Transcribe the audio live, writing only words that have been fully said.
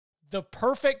The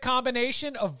perfect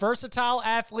combination of versatile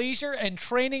athleisure and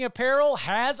training apparel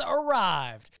has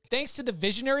arrived. Thanks to the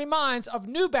visionary minds of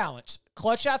New Balance,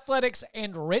 Clutch Athletics,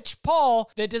 and Rich Paul,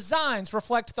 the designs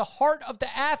reflect the heart of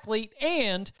the athlete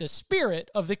and the spirit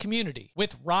of the community.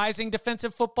 With rising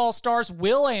defensive football stars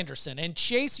Will Anderson and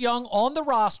Chase Young on the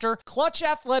roster, Clutch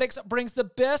Athletics brings the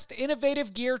best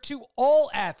innovative gear to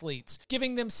all athletes,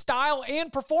 giving them style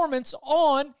and performance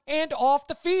on and off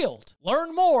the field.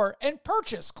 Learn more and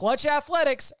purchase Clutch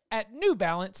Athletics at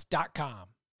newbalance.com.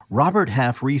 Robert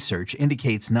Half research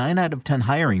indicates 9 out of 10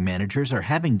 hiring managers are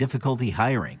having difficulty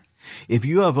hiring. If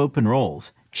you have open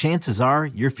roles, chances are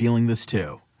you're feeling this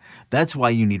too. That's why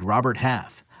you need Robert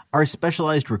Half. Our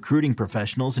specialized recruiting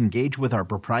professionals engage with our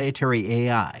proprietary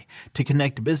AI to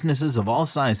connect businesses of all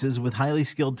sizes with highly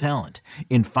skilled talent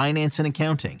in finance and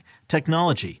accounting,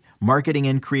 technology, marketing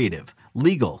and creative,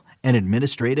 legal, and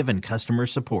administrative and customer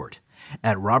support.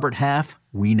 At Robert Half,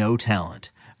 we know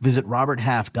talent. Visit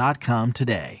roberthalf.com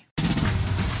today.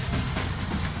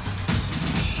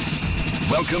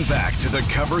 Welcome back to the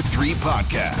Cover 3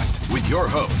 podcast with your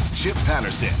hosts, Chip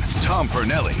Patterson, Tom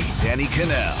Fernelli, Danny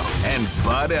Cannell, and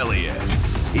Bud Elliott.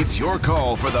 It's your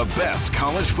call for the best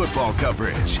college football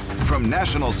coverage, from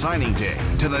National Signing Day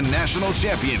to the National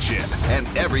Championship and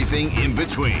everything in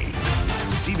between.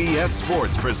 CBS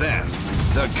Sports presents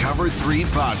the Cover 3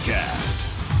 podcast.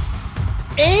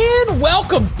 And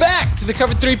welcome back to the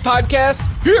Cover 3 podcast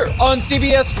here on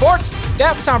CBS Sports.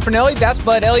 That's Tom Fernelli. That's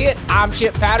Bud Elliott. I'm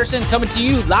Chip Patterson, coming to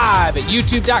you live at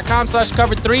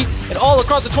youtube.com/cover3 and all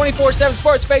across the 24/7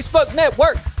 Sports Facebook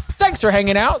network. Thanks for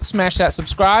hanging out. Smash that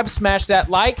subscribe. Smash that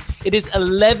like. It is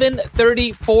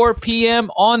 11:34 p.m.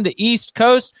 on the East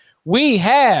Coast. We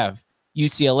have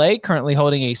UCLA currently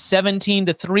holding a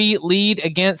 17-3 lead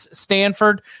against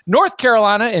Stanford. North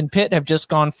Carolina and Pitt have just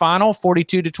gone final,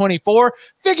 42-24.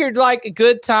 Figured like a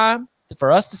good time for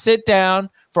us to sit down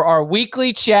for our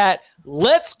weekly chat.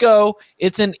 Let's go.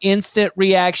 It's an instant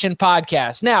reaction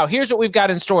podcast. Now, here's what we've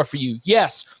got in store for you.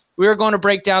 Yes, we are going to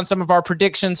break down some of our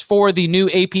predictions for the new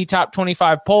AP Top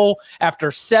 25 poll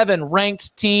after 7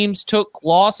 ranked teams took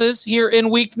losses here in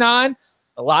Week 9.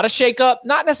 A lot of shakeup,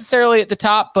 not necessarily at the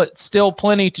top, but still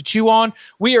plenty to chew on.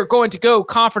 We are going to go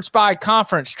conference by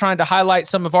conference, trying to highlight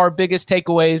some of our biggest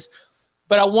takeaways.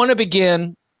 But I want to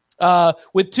begin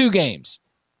with 2 games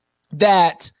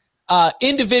that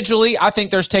individually, I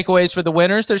think there's takeaways for the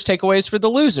winners, there's takeaways for the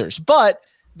losers. But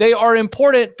they are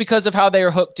important because of how they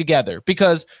are hooked together.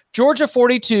 Because Georgia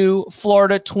 42,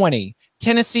 Florida 20,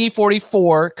 Tennessee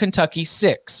 44, Kentucky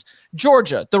 6.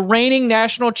 Georgia, the reigning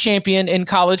national champion in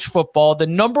college football, the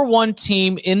number 1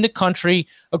 team in the country,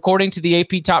 according to the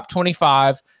AP Top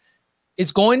 25,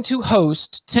 is going to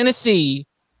host Tennessee.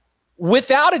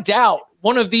 Without a doubt,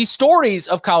 one of the stories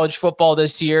of college football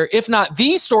this year, if not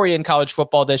the story in college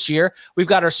football this year. We've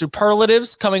got our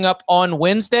superlatives coming up on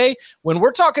Wednesday. When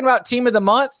we're talking about team of the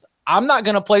month, I'm not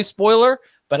going to play spoiler,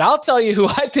 but I'll tell you who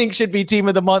I think should be team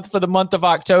of the month for the month of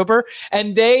October.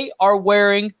 And they are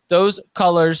wearing those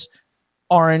colors,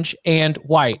 orange and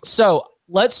white. So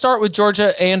let's start with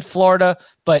Georgia and Florida,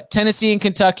 but Tennessee and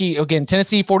Kentucky, again,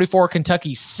 Tennessee 44,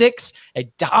 Kentucky 6, a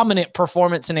dominant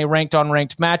performance in a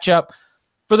ranked-on-ranked matchup.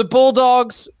 For the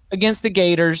Bulldogs against the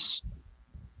Gators,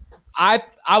 I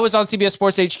was on CBS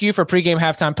Sports HQ for pregame,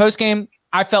 halftime, postgame.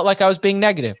 I felt like I was being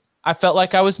negative. I felt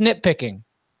like I was nitpicking.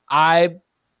 I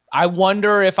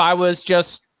wonder if I was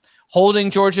just holding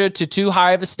Georgia to too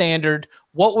high of a standard.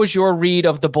 What was your read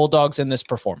of the Bulldogs in this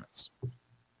performance?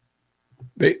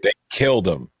 They killed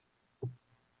them.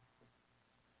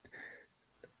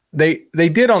 They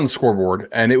did on the scoreboard,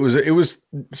 and it was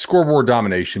scoreboard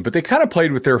domination, but they kind of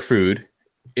played with their food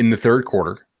in the third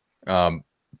quarter.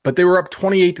 But they were up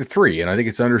 28-3, and I think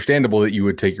it's understandable that you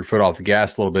would take your foot off the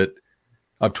gas a little bit,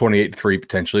 up 28-3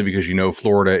 potentially, because you know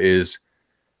Florida is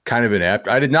kind of inept.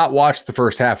 I did not watch the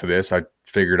first half of this. I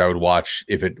figured I would watch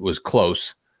if it was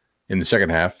close in the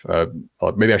second half.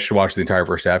 Maybe I should watch the entire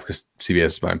first half because CBS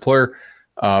is my employer.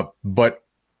 But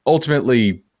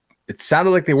ultimately, it sounded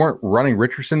like they weren't running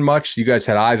Richardson much. You guys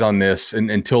had eyes on this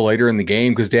until later in the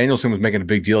game because Danielson was making a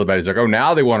big deal about it. He's like, oh,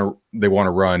 now they want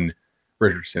to run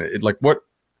Richardson.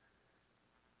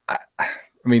 I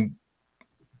mean,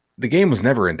 the game was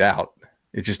never in doubt.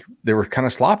 It just they were kind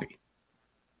of sloppy.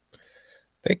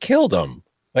 They killed them.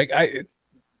 Like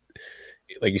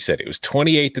you said, it was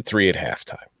 28-3 at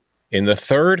halftime. In the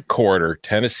third quarter,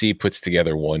 Tennessee puts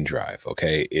together one drive,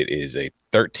 okay? It is a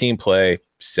 13-play,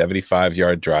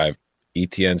 75-yard drive.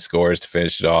 ETN scores to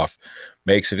finish it off,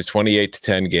 makes it a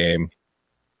 28-10 game.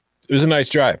 It was a nice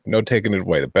drive. No taking it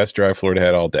away. The best drive Florida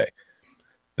had all day.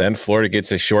 Then Florida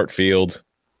gets a short field,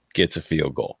 gets a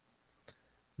field goal.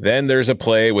 Then there's a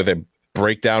play with a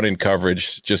breakdown in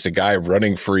coverage, just a guy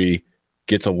running free,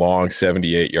 gets a long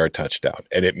 78-yard touchdown.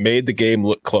 And it made the game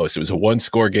look close. It was a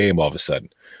one-score game all of a sudden.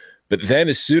 But then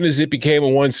as soon as it became a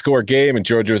one-score game and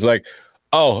Georgia was like,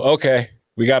 oh, okay,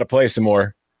 we got to play some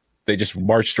more, they just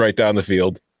marched right down the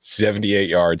field, 78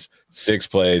 yards, 6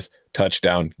 plays,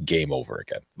 touchdown, game over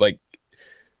again. Like,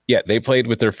 yeah, they played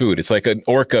with their food. It's like an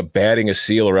orca batting a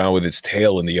seal around with its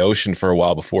tail in the ocean for a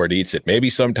while before it eats it. Maybe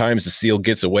sometimes the seal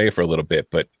gets away for a little bit,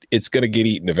 but it's going to get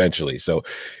eaten eventually. So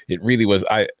it really was,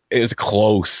 it was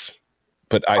close,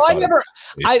 but that's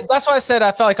why I said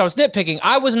I felt like I was nitpicking.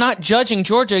 I was not judging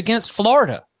Georgia against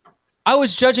Florida. I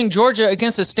was judging Georgia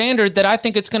against a standard that I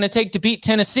think it's going to take to beat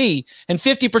Tennessee, and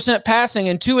 50% passing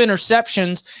and 2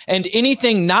 interceptions and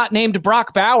anything not named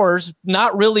Brock Bowers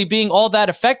not really being all that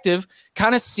effective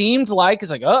kind of seemed like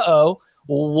it's like,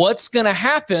 what's going to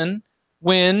happen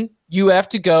when you have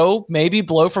to go maybe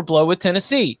blow for blow with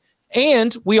Tennessee?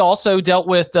 And we also dealt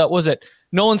with,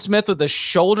 Nolan Smith with a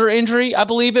shoulder injury, I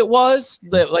believe it was.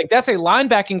 That's a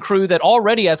linebacking crew that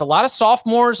already has a lot of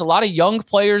sophomores, a lot of young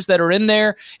players that are in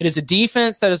there. It is a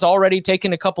defense that has already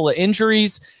taken a couple of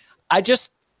injuries.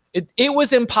 It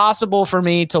was impossible for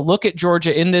me to look at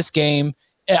Georgia in this game.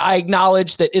 I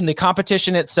acknowledge that in the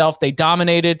competition itself, they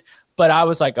dominated, but I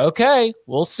was like, okay,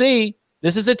 we'll see.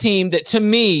 This is a team that to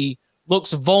me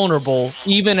looks vulnerable,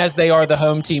 even as they are the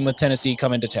home team with Tennessee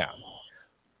coming to town.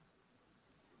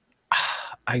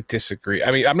 I disagree.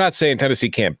 I mean, I'm not saying Tennessee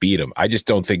can't beat them. I just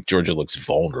don't think Georgia looks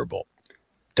vulnerable.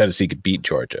 Tennessee could beat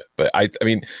Georgia. But I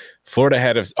mean, Florida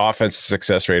had an offensive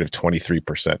success rate of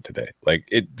 23% today. Like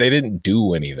they didn't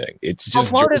do anything. It's just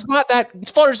Florida's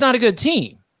not a good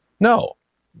team. No,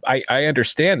 I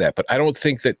understand that, but I don't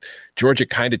think that Georgia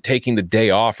kind of taking the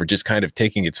day off or just kind of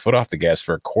taking its foot off the gas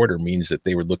for a quarter means that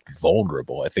they were looked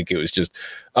vulnerable. I think it was just,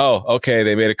 oh, okay,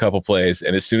 they made a couple plays,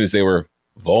 and as soon as they were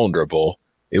vulnerable,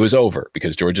 it was over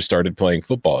because Georgia started playing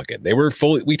football again. They were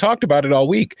we talked about it all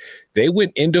week. They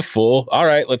went into full, all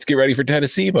right, let's get ready for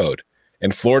Tennessee mode.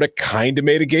 And Florida kind of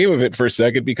made a game of it for a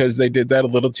second because they did that a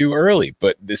little too early.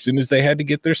 But as soon as they had to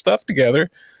get their stuff together,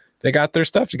 they got their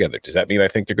stuff together. Does that mean I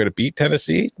think they're going to beat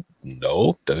Tennessee?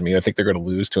 No. Doesn't mean I think they're going to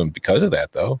lose to them because of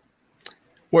that, though.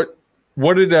 What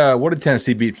did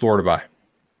Tennessee beat Florida by?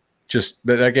 Just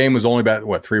that game was only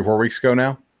about 3 or 4 weeks ago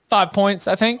now? 5 points,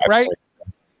 I think, right? Points.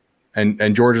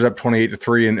 And Georgia's up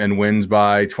 28-3 and wins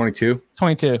by 22.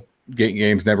 22.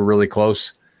 Game's never really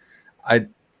close. I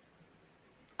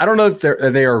don't know if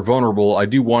they are vulnerable. I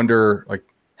do wonder, like,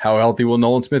 how healthy will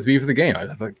Nolan Smith be for the game?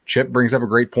 I think Chip brings up a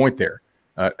great point there.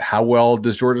 How well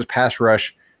does Georgia's pass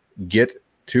rush get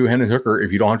to Hendon Hooker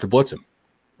if you don't have to blitz him,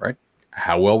 right?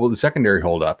 How well will the secondary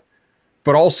hold up?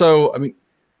 But also, I mean,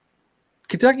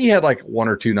 Kentucky had like 1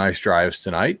 or 2 nice drives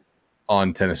tonight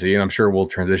on Tennessee, and I'm sure we'll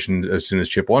transition as soon as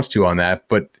Chip wants to on that.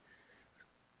 But,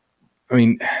 I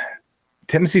mean,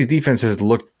 Tennessee's defense has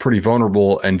looked pretty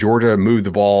vulnerable, and Georgia moved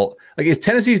the ball. Like, is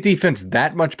Tennessee's defense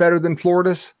that much better than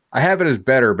Florida's? I have it as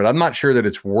better, but I'm not sure that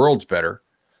it's worlds better.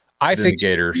 I think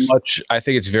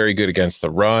it's very good against the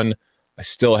run. I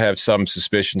still have some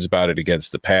suspicions about it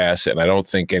against the pass, and I don't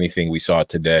think anything we saw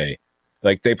today.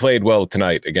 Like, they played well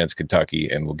tonight against Kentucky,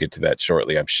 and we'll get to that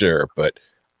shortly, I'm sure, but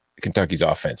Kentucky's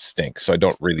offense stinks, so I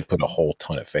don't really put a whole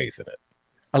ton of faith in it.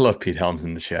 I love Pete Helms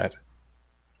in the chat.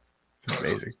 It's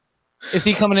amazing. Is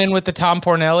he coming in with the Tom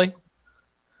Pornelli?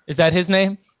 Is that his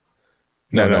name?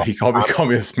 No. He called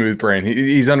me a smooth brain.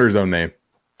 He's under his own name.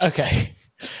 Okay.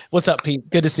 What's up, Pete?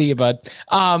 Good to see you, bud.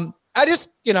 I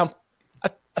just, I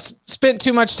spent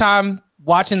too much time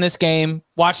watching this game,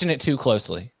 watching it too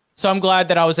closely. So I'm glad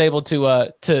that I was able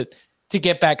to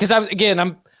get back, because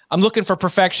I'm looking for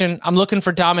perfection. I'm looking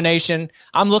for domination.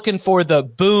 I'm looking for the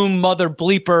boom mother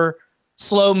bleeper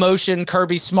slow motion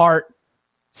Kirby Smart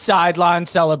sideline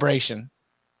celebration,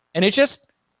 and it just,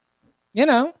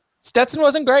 Stetson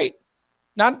wasn't great.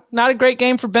 Not a great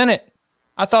game for Bennett.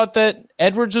 I thought that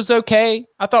Edwards was okay.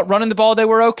 I thought running the ball, they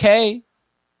were okay.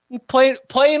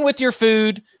 Playing with your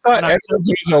food. Edwards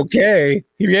was okay.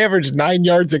 He averaged 9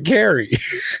 yards a carry.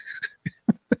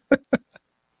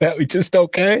 That was just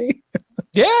okay.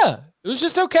 Yeah, it was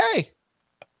just okay.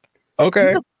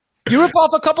 Okay. You rip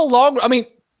off a couple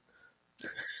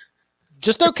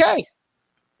just okay.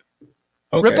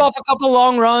 Rip off a couple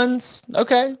long runs.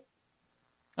 Okay.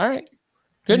 All right.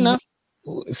 Good enough.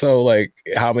 So, like,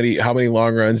 how many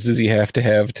long runs does he have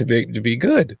to be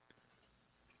good?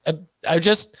 I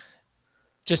just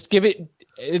give it.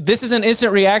 This is an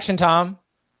instant reaction, Tom.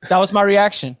 That was my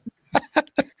reaction.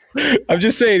 I'm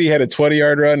just saying he had a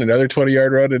 20-yard run, another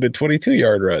 20-yard run, and a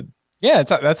 22-yard run. Yeah,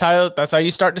 that's how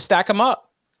you start to stack them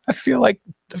up. I feel like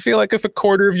if a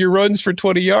quarter of your runs for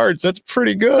 20 yards, that's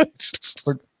pretty good.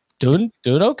 We're doing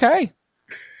okay.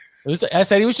 I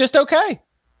said he was just okay.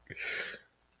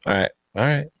 All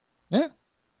right. Yeah.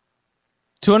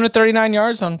 239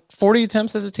 yards on 40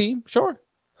 attempts as a team. Sure.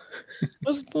 It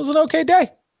was an okay day.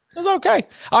 It was okay.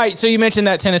 All right. So you mentioned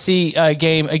that Tennessee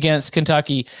game against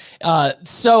Kentucky.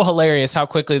 So hilarious how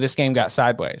quickly this game got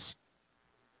sideways.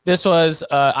 This was,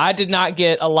 I did not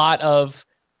get a lot of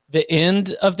the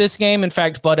end of this game. In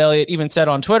fact, Bud Elliott even said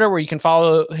on Twitter, where you can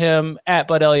follow him at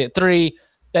Bud Elliott 3,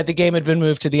 that the game had been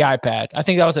moved to the iPad. I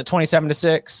think that was at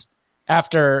 27-6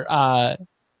 after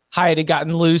Hyatt had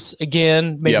gotten loose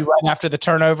again, maybe right after the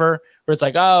turnover, where it's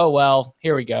like, oh, well,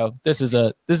 here we go. This is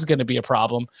going to be a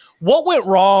problem. What went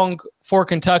wrong for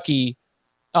Kentucky,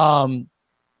 or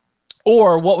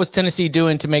what was Tennessee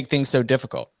doing to make things so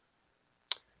difficult?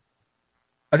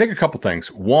 I think a couple things.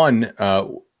 One,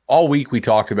 all week we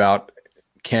talked about,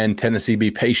 can Tennessee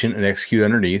be patient and execute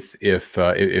underneath if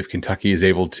Kentucky is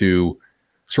able to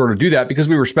sort of do that? Because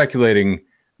we were speculating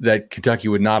that Kentucky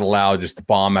would not allow just the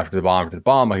bomb after the bomb after the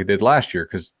bomb like it did last year,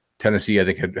 because Tennessee, I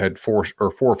think, had four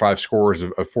or five scores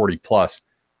of 40 plus.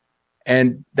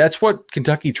 And that's what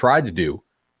Kentucky tried to do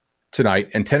tonight.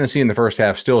 And Tennessee in the first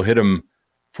half still hit them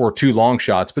for 2 long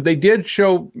shots, but they did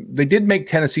make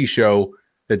Tennessee show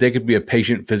that they could be a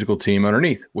patient physical team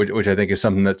underneath, which I think is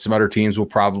something that some other teams will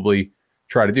probably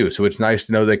try to do. So it's nice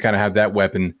to know they kind of have that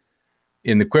weapon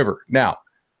in the quiver. Now,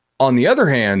 on the other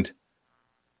hand,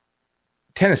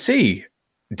 Tennessee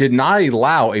did not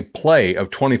allow a play of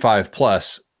 25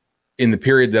 plus in the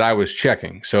period that I was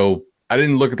checking. So I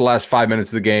didn't look at the last 5 minutes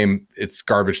of the game. It's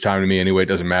garbage time to me anyway. It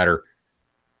doesn't matter.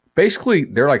 Basically,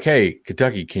 they're like, hey,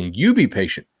 Kentucky, can you be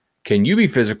patient? Can you be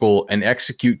physical and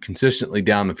execute consistently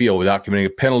down the field without committing a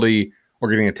penalty or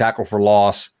getting a tackle for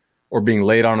loss or being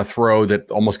late on a throw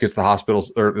that almost gets the hospital,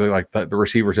 or like the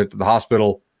receivers hit to the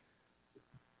hospital?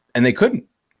 And they couldn't.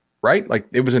 Right? Like,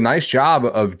 it was a nice job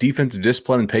of defensive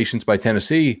discipline and patience by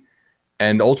Tennessee.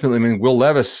 And ultimately, I mean, Will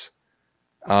Levis,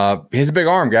 he has a big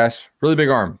arm, guys. Really big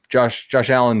arm. Josh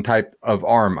Allen type of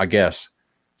arm, I guess.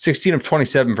 16 of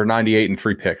 27 for 98 and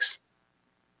 3 picks.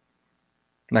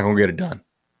 Not going to get it done.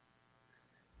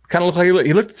 Kind of looked like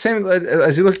he looked the same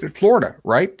as he looked at Florida,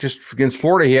 right? Just against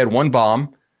Florida, he had 1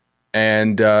 bomb,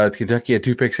 and Kentucky had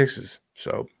 2 pick sixes.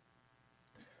 So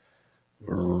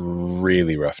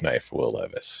really rough night for Will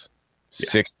Levis.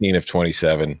 16 of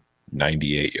 27,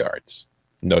 98 yards,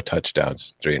 no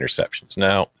touchdowns, 3 interceptions.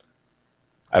 Now,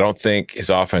 I don't think his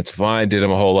offensive line did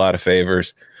him a whole lot of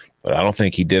favors, but I don't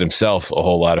think he did himself a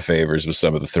whole lot of favors with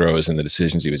some of the throws and the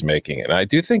decisions he was making. And I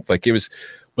do think, like, it was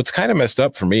what's kind of messed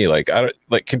up for me. Like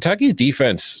Kentucky's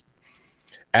defense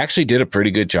actually did a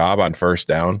pretty good job on first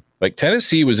down. Like,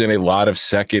 Tennessee was in a lot of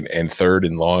second and third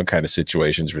and long kind of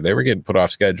situations where they were getting put off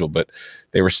schedule, but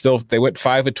they went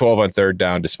 5 of 12 on third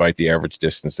down, despite the average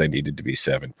distance they needed to be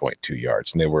 7.2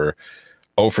 yards. And they were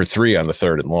 0 for 3 on the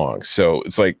third and long. So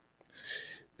it's like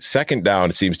second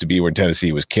down, it seems to be when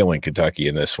Tennessee was killing Kentucky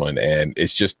in this one. And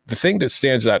it's just the thing that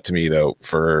stands out to me, though,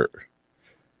 for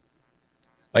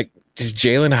like, is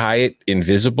Jalin Hyatt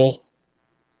invisible?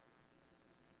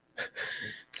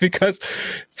 Because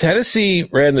Tennessee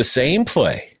ran the same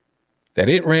play that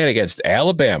it ran against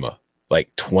Alabama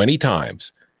like 20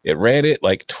 times. It ran it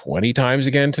like 20 times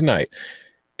again tonight.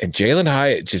 And Jalin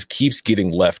Hyatt just keeps getting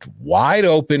left wide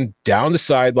open down the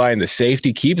sideline. The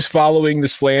safety keeps following the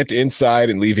slant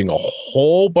inside and leaving a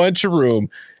whole bunch of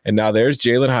room. And now there's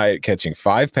Jalin Hyatt catching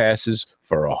 5 passes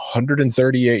for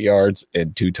 138 yards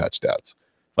and 2 touchdowns.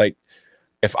 Like,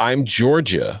 if I'm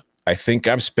Georgia, I think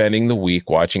I'm spending the week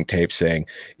watching tape saying,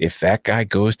 if that guy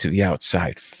goes to the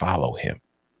outside, follow him.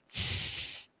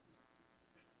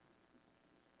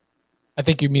 I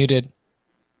think you're muted.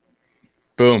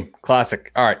 Boom.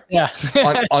 Classic. All right. Yeah.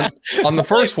 on the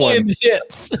first one,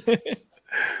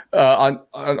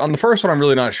 on the first one, I'm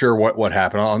really not sure what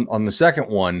happened. On the second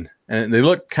one, and they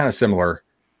look kind of similar.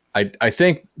 I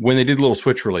think when they did a little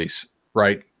switch release,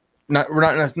 right? Not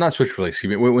switch release.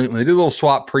 Excuse me. When they did a little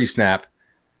swap pre-snap,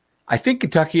 I think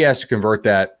Kentucky has to convert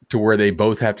that to where they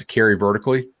both have to carry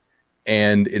vertically,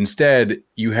 and instead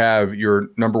you have your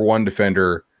number 1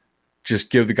 defender just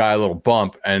give the guy a little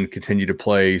bump and continue to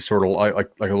play sort of like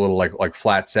a little like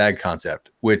flat sag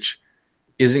concept, which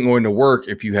isn't going to work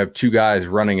if you have 2 guys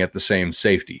running at the same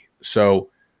safety. So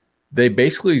they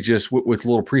basically just with a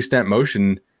little pre-snap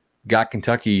motion got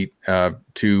Kentucky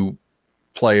to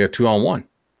play a 2-on-1.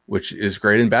 Which is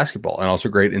great in basketball and also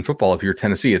great in football if you're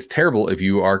Tennessee. It's terrible if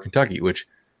you are Kentucky, which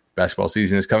basketball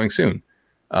season is coming soon.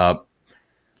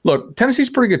 Look, Tennessee's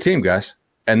a pretty good team, guys.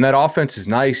 And that offense is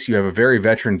nice. You have a very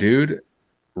veteran dude.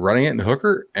 running it into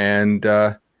Hooker. And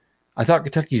I thought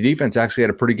Kentucky's defense actually had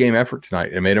a pretty game effort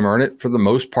tonight. It made him earn it for the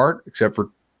most part, except for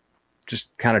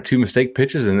just kind of 2 mistake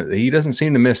pitches, and he doesn't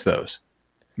seem to miss those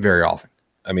very often.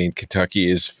 I mean, Kentucky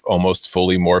is almost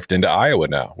fully morphed into Iowa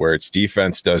now, where its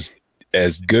defense does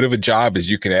as good of a job as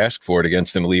you can ask for it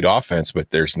against an elite offense,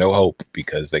 but there's no hope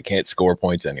because they can't score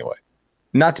points anyway.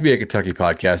 Not to be a Kentucky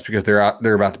podcast because they're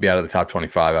about to be out of the top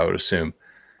 25, I would assume.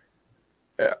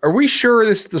 Are we sure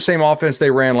this is the same offense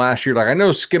they ran last year? Like, I know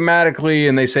schematically,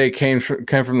 and they say it came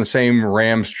from the same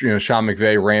Rams, Sean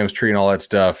McVay, Rams tree and all that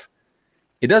stuff.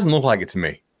 It doesn't look like it to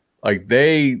me. Like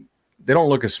they don't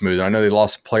look as smooth. I know they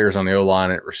lost players on the O-line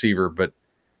at receiver, but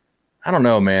I don't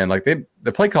know, man. Like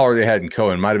the play caller they had in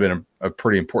Cohen might have been a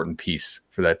pretty important piece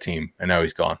for that team, and now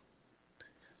he's gone.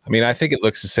 I mean, I think it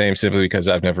looks the same simply because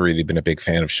I've never really been a big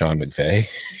fan of Sean McVay.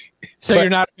 So you're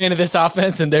not a fan of this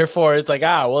offense, and therefore it's like,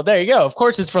 well, there you go. Of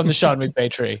course it's from the Sean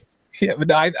McVay tree. Yeah,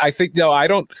 but I think, no, I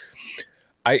don't.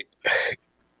 I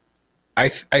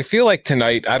feel like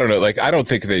tonight, I don't know, like I don't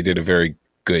think they did a very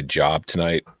good job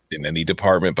tonight in any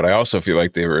department, but I also feel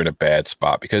like they were in a bad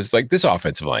spot because like this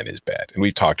offensive line is bad, and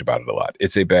we've talked about it a lot.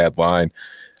 It's a bad line.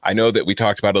 I know that we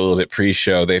talked about it a little bit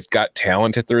pre-show. They've got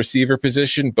talent at the receiver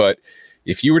position, but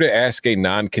if you were to ask a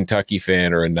non-Kentucky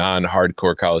fan or a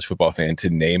non-hardcore college football fan to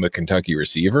name a Kentucky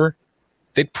receiver,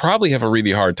 they'd probably have a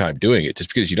really hard time doing it just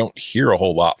because you don't hear a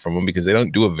whole lot from them because they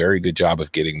don't do a very good job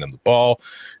of getting them the ball.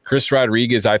 Chris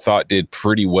Rodriguez, I thought, did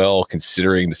pretty well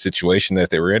considering the situation that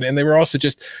they were in. And they were also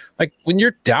just like, when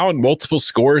you're down multiple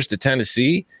scores to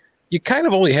Tennessee, you kind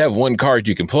of only have one card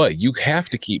you can play. You have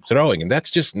to keep throwing. And that's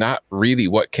just not really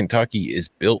what Kentucky is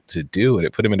built to do. And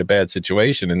it put him in a bad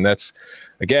situation. And that's,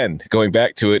 again, going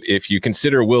back to it, if you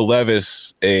consider Will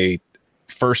Levis a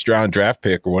first-round draft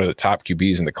pick or one of the top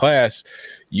QBs in the class,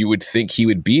 you would think he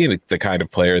would be in the kind of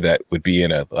player that would be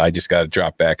in I just got to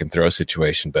drop back and throw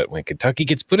situation. But when Kentucky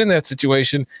gets put in that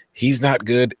situation, he's not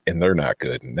good and they're not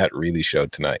good. And that really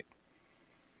showed tonight.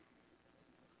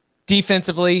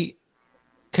 Defensively,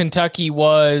 Kentucky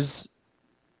was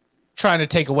trying to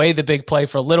take away the big play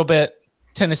for a little bit.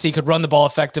 Tennessee could run the ball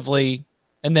effectively.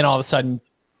 And then all of a sudden,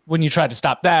 when you try to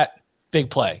stop that, big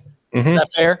play. Mm-hmm. Is that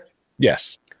fair?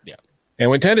 Yes. Yeah. And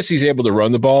when Tennessee's able to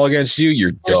run the ball against you,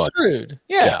 you're done. Screwed.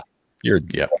 Yeah. You're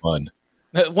done.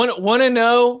 Want to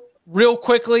know real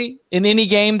quickly in any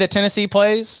game that Tennessee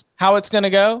plays how it's going to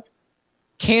go?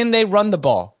 Can they run the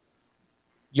ball?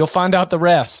 You'll find out the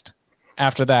rest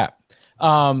after that.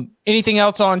 Anything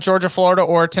else on Georgia, Florida,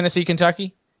 or Tennessee,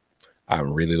 Kentucky?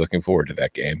 I'm really looking forward to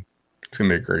that game. It's going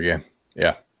to be a great game.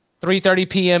 Yeah. 3:30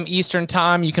 p.m. Eastern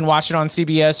time. You can watch it on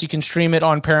CBS. You can stream it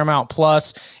on Paramount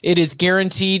Plus. It is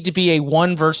guaranteed to be a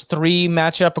 1 versus 3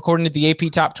 matchup according to the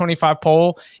AP Top 25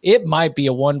 poll. It might be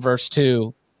a 1 versus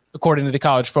 2 according to the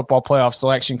College Football Playoff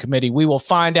Selection Committee. We will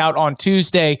find out on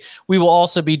Tuesday. We will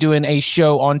also be doing a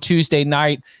show on Tuesday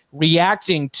night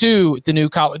reacting to the new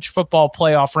College Football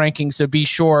Playoff rankings. So be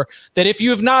sure that if you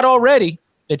have not already,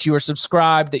 that you are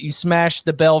subscribed, that you smash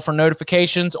the bell for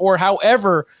notifications, or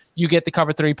however you get the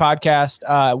Cover 3 podcast.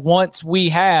 Once we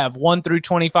have 1 through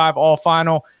 25 all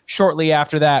final, shortly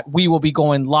after that, we will be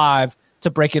going live to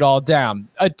break it all down.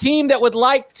 A team that would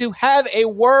like to have a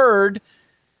word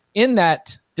in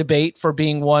that debate for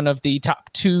being one of the top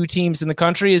 2 teams in the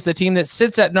country is the team that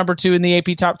sits at number 2 in the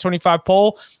AP Top 25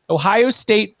 poll. Ohio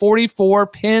State 44,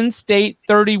 Penn State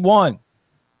 31.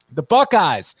 The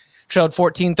Buckeyes trailed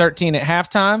 14-13 at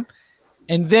halftime.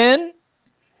 And then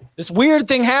this weird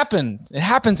thing happened. It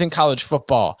happens in college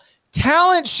football.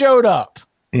 Talent showed up.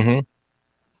 Mm-hmm.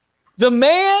 The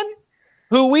man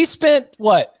who we spent,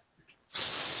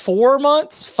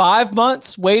 5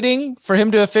 months waiting for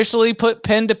him to officially put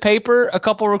pen to paper a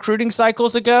couple recruiting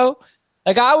cycles ago.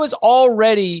 Like, I was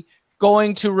already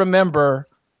going to remember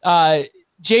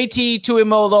JT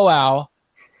Tuimoloau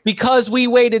because we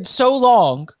waited so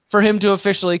long for him to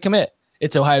officially commit.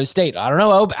 It's Ohio State. I don't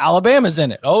know. Oh, Alabama's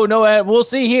in it. Oh, no, we'll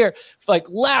see here. Like,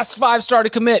 last 5-star to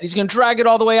commit. He's going to drag it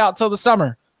all the way out till the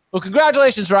summer. Well,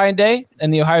 congratulations, Ryan Day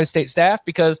and the Ohio State staff,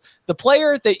 because the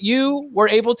player that you were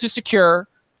able to secure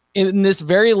in this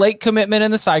very late commitment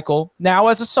in the cycle, now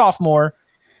as a sophomore,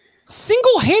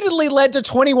 single-handedly led to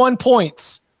 21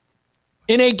 points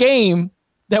in a game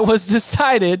that was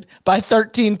decided by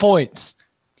 13 points.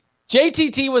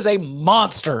 JTT was a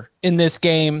monster in this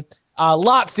game.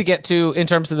 Lots to get to in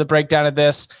terms of the breakdown of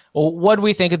this. Well, what do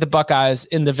we think of the Buckeyes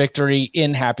in the victory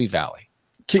in Happy Valley?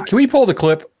 Can we pull the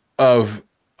clip of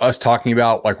us talking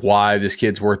about like why this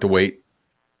kid's worth the wait?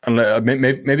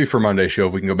 Maybe for Monday's show,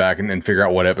 if we can go back and figure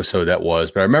out what episode that was.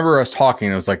 But I remember us talking,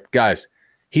 and I was like, guys,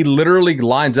 He literally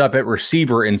lines up at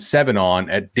receiver in 7-on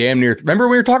at damn near. Remember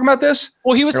we were talking about this?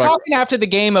 Well, he was talking after the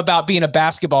game about being a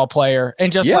basketball player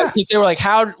and just they were like,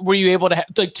 how were you able to have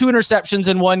 2 interceptions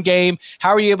in one game?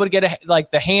 How are you able to get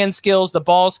the hand skills, the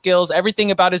ball skills,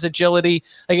 everything about his agility?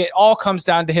 Like it all comes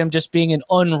down to him just being an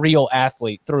unreal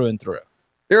athlete through and through.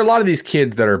 There are a lot of these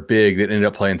kids that are big that end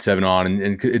up playing 7-on,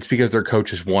 and it's because their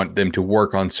coaches want them to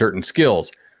work on certain skills.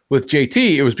 With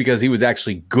JT, it was because he was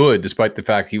actually good, despite the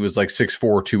fact he was like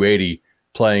 6'4", 280,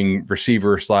 playing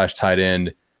receiver / tight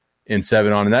end in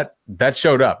 7-on, and that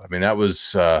showed up. I mean, that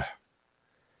was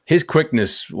his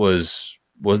quickness was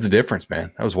the difference,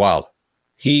 man. That was wild.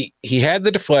 He had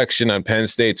the deflection on Penn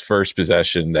State's first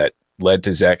possession that led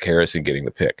to Zach Harrison getting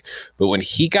the pick, but when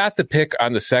he got the pick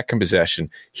on the second possession,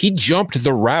 he jumped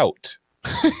the route.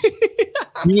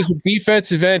 He was a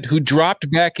defensive end who dropped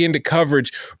back into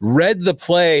coverage, read the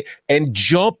play, and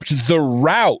jumped the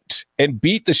route and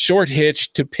beat the short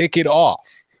hitch to pick it off.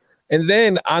 And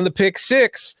then on the pick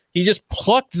 6, he just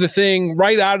plucked the thing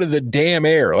right out of the damn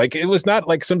air. Like it was not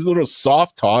like some little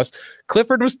soft toss.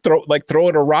 Clifford was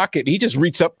throwing a rocket. He just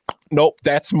reached up. Nope,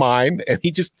 that's mine. And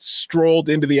he just strolled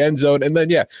into the end zone. And then,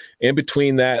 in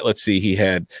between that, let's see, he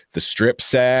had the strip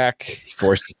sack. He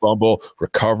forced the fumble,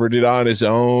 recovered it on his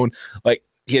own. Like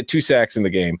he had 2 sacks in the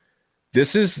game.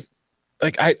 This is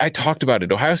like I talked about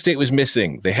it. Ohio State was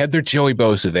missing. They had their Joey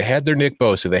Bosa. They had their Nick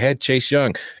Bosa. They had Chase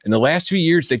Young. In the last few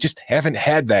years, they just haven't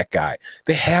had that guy.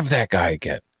 They have that guy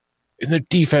again. And their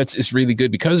defense is really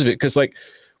good because of it. Because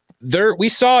we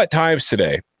saw at times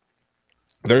today,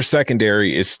 their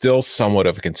secondary is still somewhat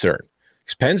of a concern.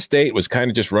 Penn State was kind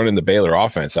of just running the Baylor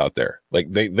offense out there.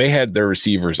 Like they had their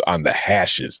receivers on the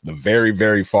hashes, the very,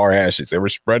 very far hashes. They were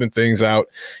spreading things out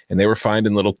and they were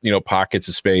finding little, pockets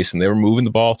of space and they were moving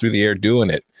the ball through the air doing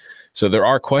it. So there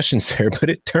are questions there, but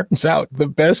it turns out the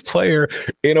best player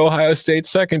in Ohio State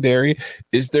secondary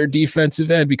is their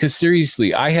defensive end, because seriously,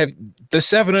 the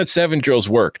 7-on-7 drills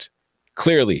worked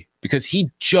clearly because he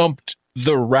jumped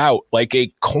the route like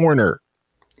a corner.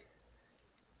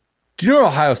 Do you know what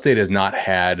Ohio State has not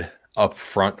had up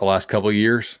front the last couple of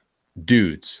years?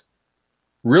 Dudes.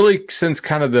 Really since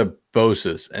kind of the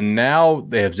Bosas. And now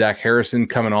they have Zach Harrison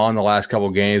coming on the last couple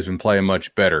of games and playing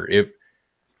much better. If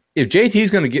JT is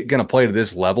going to play to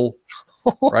this level,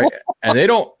 right? and they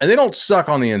don't suck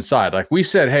on the inside. Like we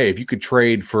said, hey, if you could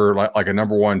trade for like a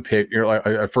number 1 pick, like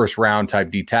a first round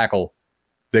type D tackle,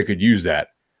 they could use that.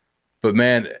 But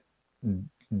man,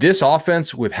 this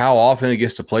offense with how often it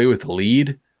gets to play with the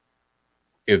lead,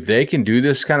 if they can do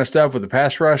this kind of stuff with the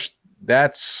pass rush,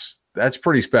 that's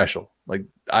pretty special. Like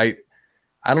I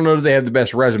don't know that they have the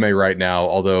best resume right now,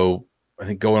 although I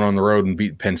think going on the road and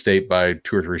beating Penn State by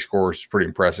 2 or 3 scores is pretty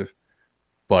impressive.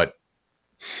 But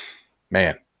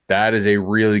man, that is a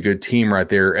really good team right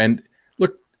there. And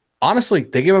look, honestly,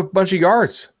 they gave up a bunch of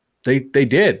yards. They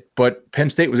did, but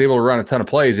Penn State was able to run a ton of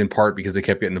plays in part because they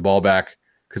kept getting the ball back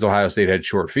because Ohio State had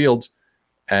short fields.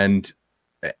 And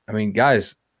I mean,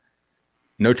 guys,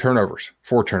 no turnovers,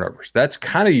 4 turnovers. That's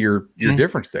kind of your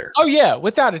difference there. Oh yeah,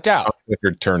 without a doubt.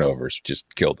 Turnovers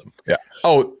just killed them. Yeah.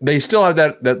 Oh, they still have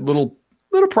that little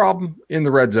problem in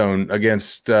the red zone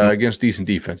against decent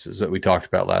defenses that we talked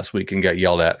about last week and got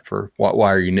yelled at for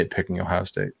why are you nitpicking Ohio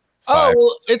State? Oh,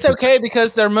 well, it's okay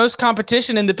because their most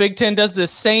competition in the Big Ten does the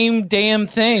same damn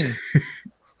thing.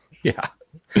 Yeah.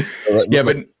 So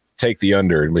but take the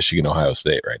under in Michigan, Ohio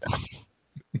State right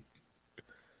now.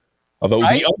 Although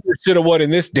the under should have won in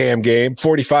this damn game,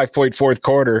 45-point fourth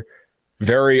quarter,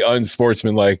 very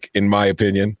unsportsmanlike in my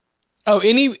opinion. Oh,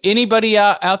 anybody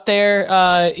out there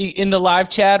in the live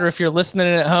chat, or if you're listening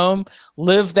at home,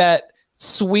 live that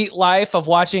sweet life of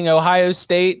watching Ohio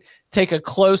State take a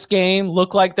close game,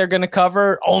 look like they're going to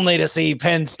cover, only to see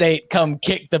Penn State come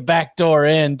kick the back door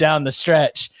in down the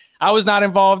stretch. I was not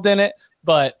involved in it,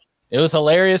 but it was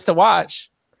hilarious to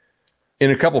watch. In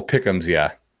a couple pick'ems,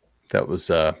 yeah, that was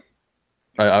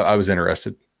I was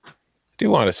interested. I do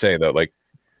want to say though, like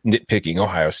nitpicking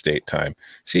Ohio State time.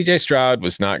 CJ Stroud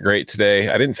was not great today.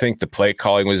 I didn't think the play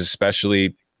calling was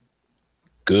especially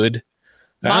good.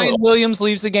 Ryan Williams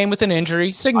leaves the game with an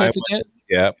injury, significant.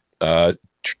 Yeah.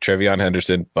 Trevion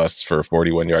Henderson busts for a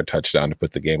 41-yard touchdown to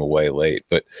put the game away late.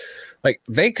 But like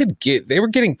they were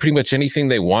getting pretty much anything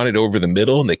they wanted over the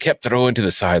middle, and they kept throwing to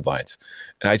the sidelines.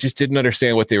 And I just didn't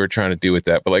understand what they were trying to do with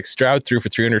that. But like Stroud threw for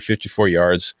 354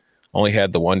 yards, only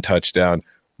had the 1 touchdown.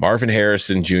 Marvin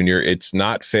Harrison Jr., it's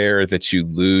not fair that you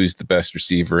lose the best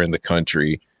receiver in the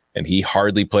country, and he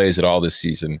hardly plays at all this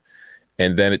season.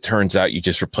 And then it turns out you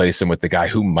just replace him with the guy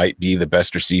who might be the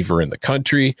best receiver in the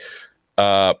country.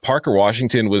 Parker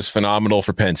Washington was phenomenal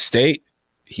for Penn State.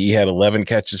 He had 11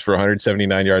 catches for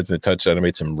 179 yards and a touchdown and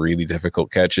made some really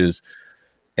difficult catches.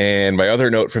 And my other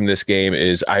note from this game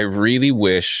is I really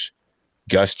wish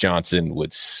Gus Johnson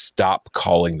would stop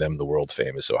calling them the world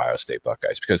famous Ohio State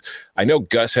Buckeyes, because I know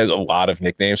Gus has a lot of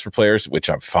nicknames for players, which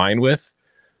I'm fine with,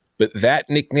 but that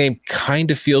nickname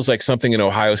kind of feels like something an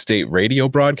Ohio State radio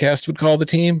broadcast would call the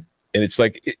team. And it's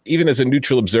like, even as a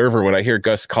neutral observer, when I hear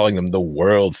Gus calling them the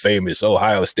world famous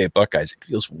Ohio State Buckeyes, it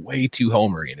feels way too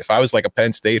homery. And if I was like a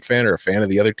Penn State fan or a fan of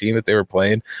the other team that they were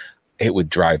playing, it would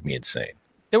drive me insane.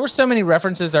 There were so many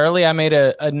references early. I made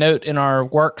a note in our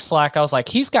work Slack. I was like,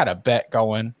 he's got a bet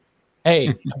going.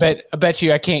 Hey, I bet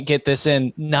you I can't get this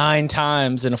in 9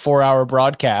 times in a 4-hour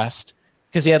broadcast,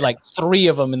 because he had like 3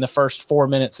 of them in the first 4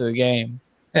 minutes of the game.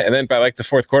 Yeah, and then by like the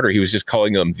fourth quarter, he was just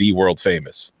calling them the world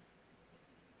famous.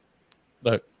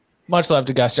 Look, much love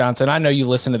to Gus Johnson. I know you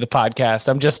listen to the podcast.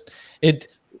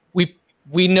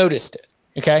 We noticed it.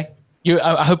 Okay.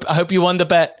 I hope you won the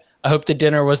bet. I hope the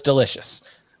dinner was delicious.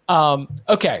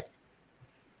 Okay.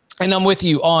 And I'm with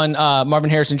you on Marvin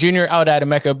Harrison Jr. out at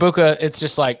Emeka Egbuka. It's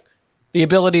just like the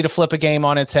ability to flip a game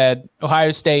on its head.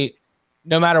 Ohio State,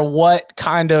 no matter what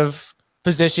kind of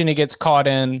position he gets caught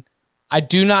in, I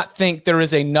do not think there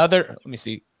is another. Let me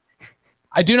see.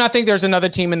 I do not think there's another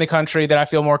team in the country that I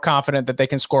feel more confident that they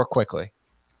can score quickly.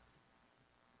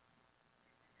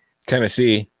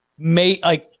 Tennessee.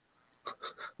 But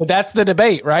that's the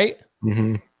debate, right?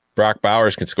 Mm-hmm. Brock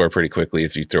Bowers can score pretty quickly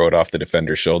if you throw it off the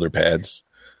defender's shoulder pads.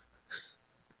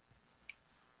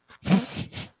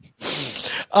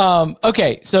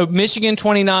 Okay, so Michigan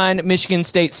 29, Michigan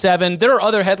State 7. There are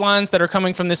other headlines that are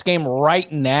coming from this game right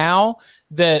now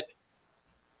that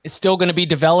is still going to be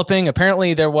developing.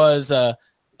 Apparently, there was a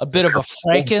bit of a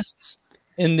fracas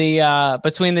in the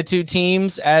between the two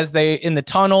teams as they in the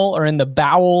tunnel or in the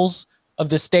bowels of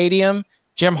the stadium.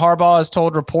 Jim Harbaugh has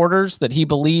told reporters that he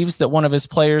believes that one of his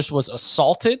players was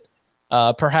assaulted,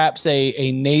 perhaps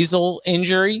a nasal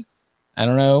injury. I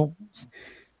don't know.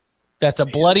 That's a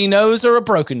bloody nose or a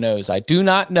broken nose. I do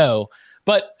not know.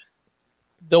 But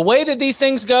the way that these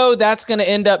things go, that's going to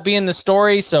end up being the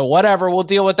story. So whatever, we'll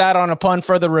deal with that upon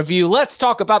further review. Let's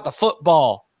talk about the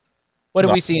football. What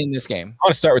do we see in this game? I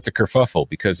want to start with the kerfuffle,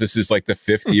 because this is like the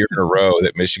 5th year in a row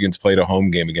that Michigan's played a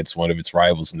home game against one of its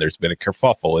rivals, and there's been a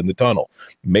kerfuffle in the tunnel.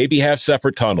 Maybe have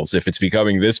separate tunnels if it's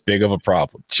becoming this big of a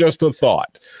problem. Just a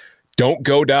thought. Don't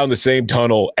go down the same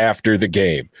tunnel after the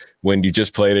game when you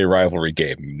just played a rivalry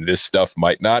game. This stuff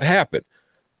might not happen.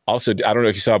 Also, I don't know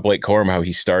if you saw Blake Corum, how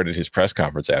he started his press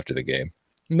conference after the game.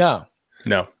 No.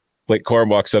 Blake Corum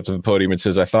walks up to the podium and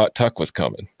says, "I thought Tuck was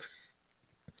coming."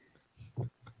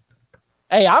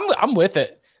 Hey, I'm with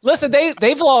it. Listen,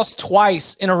 they've lost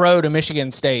twice in a row to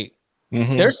Michigan State.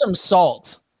 Mm-hmm. There's some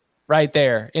salt right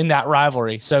there in that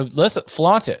rivalry. So listen,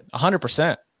 flaunt it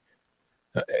 100%.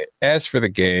 As for the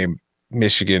game,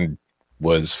 Michigan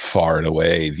was far and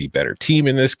away the better team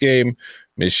in this game.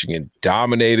 Michigan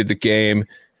dominated the game,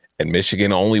 and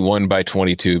Michigan only won by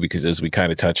 22 because, as we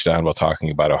kind of touched on while talking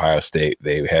about Ohio State,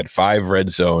 they had 5 red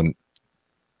zone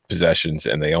possessions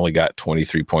and they only got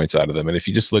 23 points out of them. And if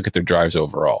you just look at their drives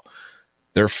overall,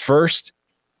 their first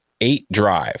 8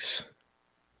 drives,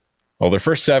 their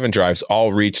first 7 drives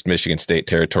all reached Michigan State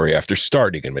territory after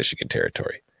starting in Michigan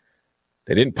territory.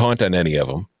 They didn't punt on any of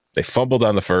them. They fumbled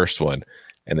on the first one,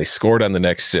 and they scored on the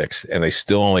next 6, and they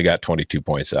still only got 22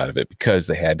 points out of it because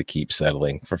they had to keep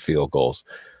settling for field goals.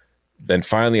 Then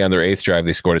finally, on their 8th drive,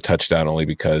 they scored a touchdown only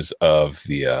because of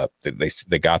they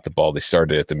got the ball. They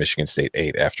started at the Michigan State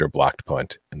 8 after a blocked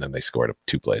punt, and then they scored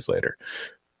 2 plays later.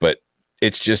 But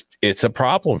it's a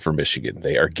problem for Michigan.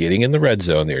 They are getting in the red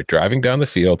zone. They are driving down the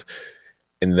field,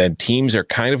 and then teams are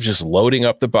kind of just loading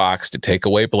up the box to take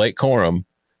away Blake Corum,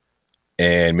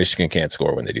 and Michigan can't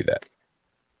score when they do that.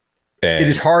 And it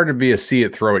is hard to be a see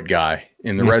it, throw it guy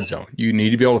in the red zone. You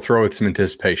need to be able to throw with some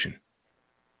anticipation.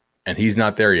 And he's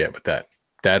not there yet with that.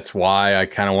 That's why I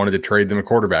kind of wanted to trade them a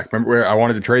quarterback. Remember where I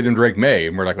wanted to trade them Drake May,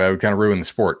 and we're like, that would kind of ruin the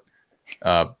sport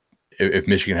if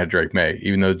Michigan had Drake May,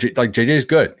 even though JJ is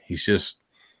good. He's just,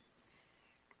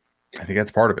 I think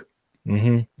that's part of it.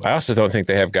 Mm-hmm. I also don't think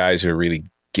they have guys who are really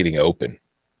getting open.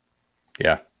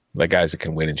 Yeah. Like guys that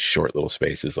can win in short little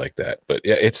spaces like that. But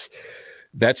yeah,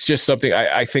 that's just something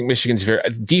I think Michigan's very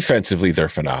defensively, they're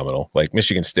phenomenal. Like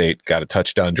Michigan State got a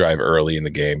touchdown drive early in the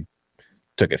game.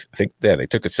 They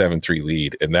took a 7-3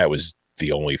 lead, and that was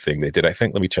the only thing they did. I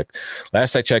think, let me check.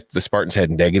 Last I checked, the Spartans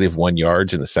had -1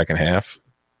 yards in the second half.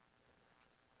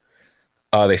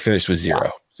 They finished with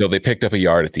 0. So they picked up a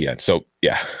yard at the end. So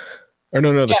yeah, Or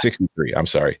no, the 63. I'm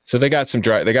sorry. So they got some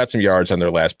yards on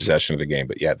their last possession of the game.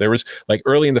 But yeah, there was like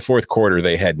early in the fourth quarter,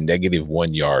 they had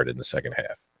 -1 yard in the second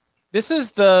half. This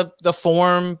is the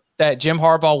form that Jim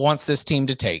Harbaugh wants this team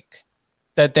to take,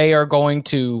 that they are going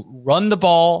to run the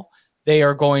ball. They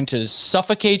are going to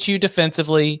suffocate you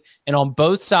defensively. And on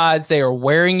both sides, they are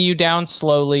wearing you down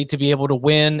slowly to be able to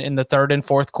win in the third and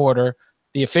fourth quarter.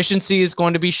 The efficiency is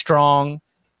going to be strong.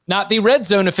 Not the red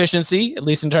zone efficiency, at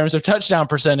least in terms of touchdown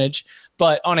percentage,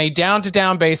 but on a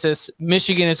down-to-down basis,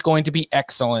 Michigan is going to be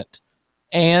excellent.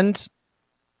 And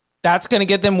that's going to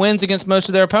get them wins against most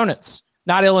of their opponents.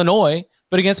 Not Illinois,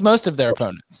 but against most of their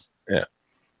opponents. Yeah.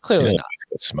 Clearly not.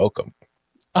 Smoke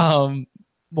them.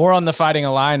 More on the Fighting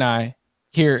Illini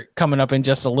here coming up in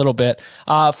just a little bit.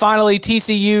 Finally,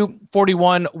 TCU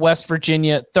 41, West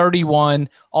Virginia 31.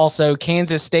 Also,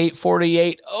 Kansas State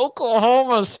 48,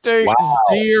 Oklahoma State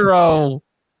 0.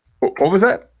 What was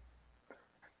that?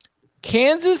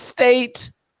 Kansas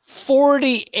State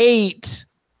 48,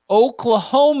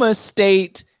 Oklahoma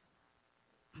State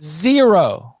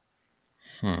 0.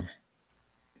 All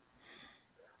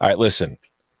right, listen.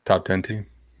 Top 10 team.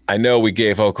 I know we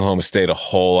gave Oklahoma State a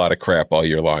whole lot of crap all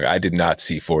year long. I did not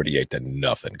see 48 to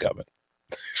nothing coming.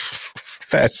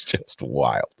 That's just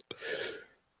wild.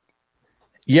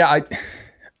 Yeah,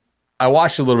 I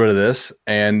watched a little bit of this,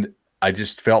 and I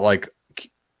just felt like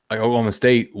Oklahoma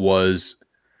State was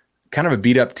kind of a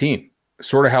beat-up team,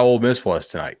 sort of how Ole Miss was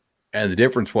tonight. And the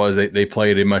difference was they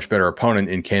played a much better opponent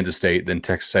in Kansas State than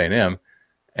Texas A&M.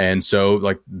 And so,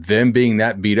 like, them being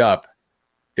that beat up,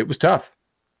 it was tough,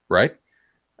 right?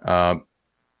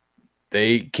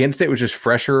 Kansas State was just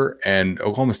fresher, and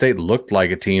Oklahoma State looked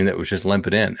like a team that was just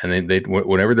limping in. And they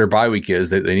whenever their bye week is,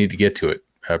 they need to get to it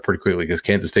pretty quickly because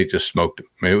Kansas State just smoked them.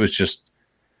 I mean, it was just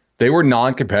they were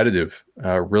non-competitive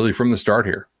really from the start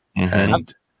here. Mm-hmm.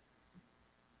 And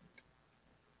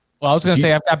well, I was going to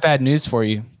say I've got bad news for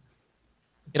you.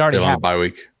 It already happened. Bye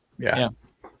week. Yeah.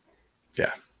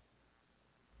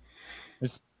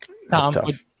 Tom,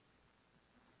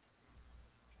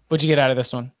 what'd you get out of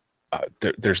this one?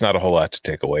 There's not a whole lot to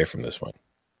take away from this one.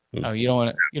 Oh, we don't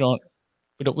want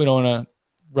to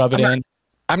rub it in.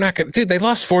 I'm not gonna, dude. They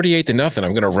lost 48 to nothing.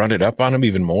 I'm gonna run it up on them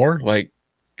even more. Like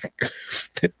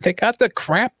they got the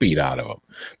crap beat out of them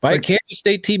by a Kansas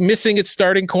State team missing its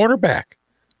starting quarterback.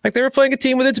 Like they were playing a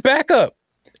team with its backup,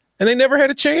 and they never had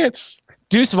a chance.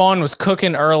 Deuce Vaughn was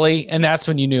cooking early, and that's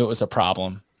when you knew it was a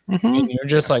problem. Mm-hmm. And you're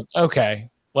just like, okay,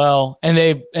 well,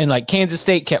 and like Kansas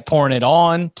State kept pouring it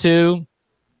on too.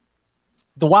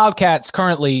 The Wildcats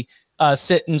currently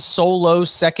sit in solo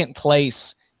second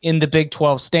place in the Big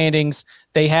 12 standings.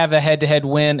 They have a head-to-head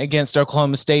win against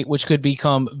Oklahoma State, which could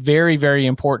become very, very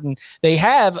important. They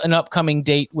have an upcoming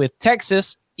date with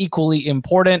Texas, equally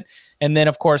important. And then,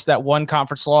 of course, that one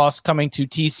conference loss coming to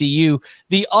TCU.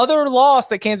 The other loss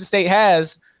that Kansas State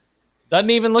has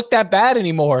doesn't even look that bad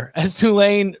anymore, as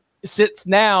Tulane sits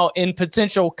now in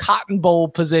potential Cotton Bowl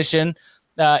position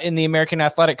in the American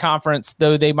Athletic Conference,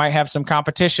 though they might have some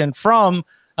competition from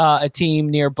a team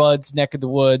near Bud's neck of the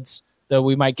woods, though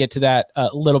we might get to that a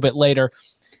little bit later.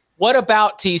 What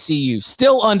about TCU?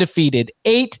 Still undefeated,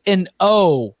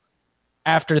 8-0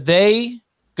 after they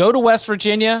go to West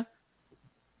Virginia.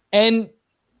 And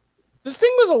this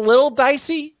thing was a little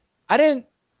dicey.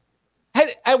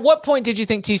 At what point did you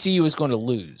think TCU was going to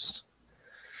lose?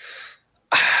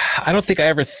 I don't think I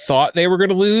ever thought they were going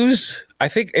to lose. I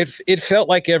think it felt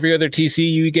like every other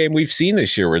TCU game we've seen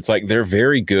this year, where it's like they're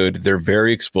very good, they're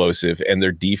very explosive, and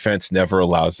their defense never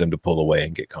allows them to pull away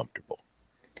and get comfortable.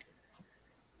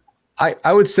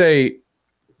 I would say,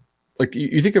 like,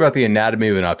 you think about the anatomy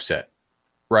of an upset,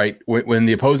 right? When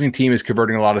the opposing team is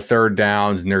converting a lot of third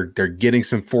downs and they're getting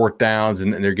some fourth downs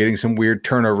and they're getting some weird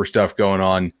turnover stuff going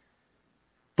on.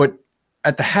 But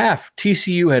at the half,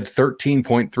 TCU had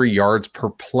 13.3 yards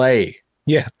per play.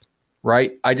 Yeah.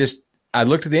 Right. I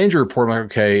looked at the injury report. I'm like,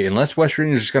 okay, unless West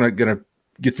Virginia is just going to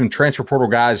get some transfer portal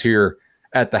guys here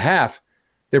at the half,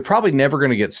 they're probably never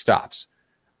going to get stops.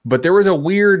 But there was a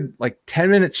weird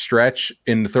 10-minute stretch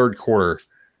in the third quarter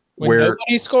where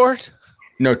nobody scored.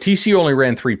 No, TCU only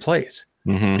ran 3 plays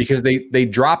because they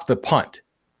dropped the punt.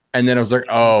 And then I was like,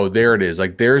 oh, there it is.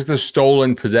 Like, there's the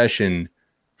stolen possession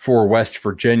for West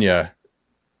Virginia.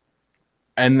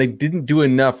 And they didn't do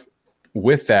enough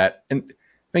with that. And I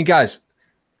mean, guys,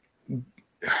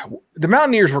 the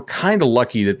Mountaineers were kind of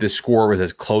lucky that this score was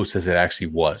as close as it actually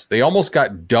was. They almost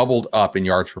got doubled up in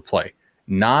yards per play,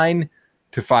 9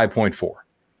 to 5.4.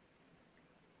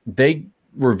 They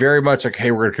were very much like,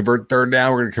 hey, we're going to convert third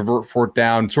down, we're going to convert fourth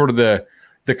down, sort of the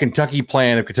Kentucky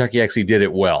plan if Kentucky actually did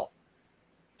it well.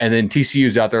 And then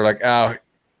TCU's out there like, oh,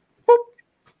 whoop,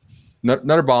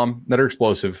 Another bomb, another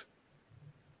explosive.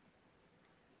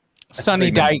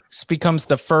 Sonny Dykes becomes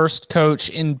the first coach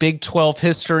in Big 12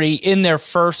 history in their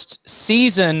first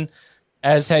season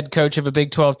as head coach of a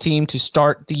Big 12 team to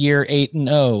start the year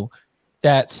 8-0.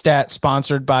 That stat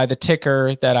sponsored by the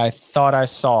ticker that I thought I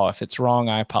saw. If it's wrong,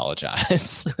 I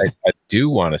apologize. I do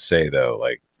want to say though,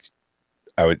 like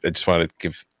I just want to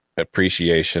give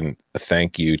appreciation, a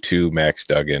thank you to Max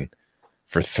Duggan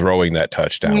for throwing that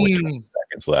touchdown with 20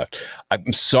 seconds left.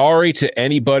 I'm sorry to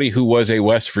anybody who was a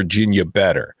West Virginia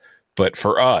bettor, but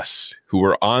for us who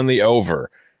were on the over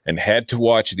and had to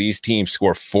watch these teams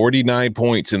score 49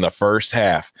 points in the first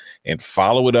half and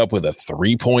follow it up with a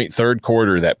 3-point third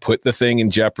quarter that put the thing in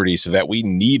jeopardy so that we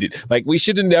needed, like we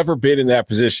should have never been in that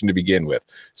position to begin with.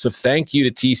 So thank you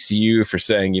to TCU for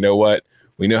saying, you know what?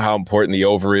 We know how important the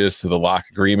over is to the lock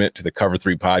agreement, to the Cover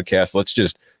 3 podcast. Let's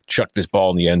just chuck this ball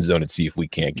in the end zone and see if we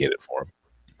can't get it for them.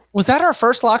 Was that our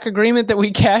first lock agreement that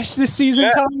we cashed this season,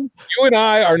 Tom? You and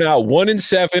I are now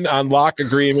 1-7 on lock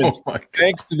agreements,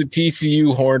 thanks to the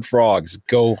TCU Horned Frogs.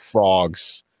 Go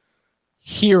Frogs.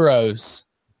 Heroes.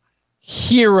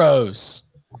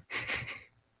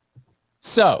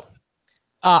 So,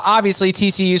 obviously,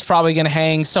 TCU is probably going to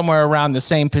hang somewhere around the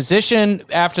same position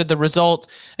after the result.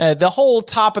 The whole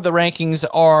top of the rankings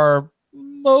are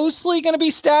mostly going to be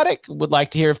static. Would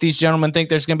like to hear if these gentlemen think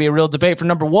there's going to be a real debate for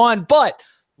number one, but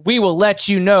we will let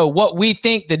you know what we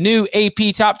think the new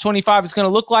AP Top 25 is going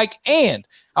to look like and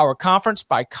our conference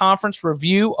by conference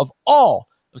review of all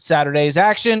of Saturday's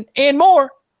action and more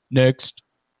next.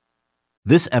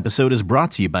 This episode is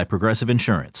brought to you by Progressive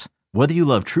Insurance. Whether you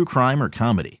love true crime or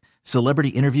comedy, celebrity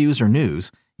interviews or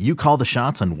news, you call the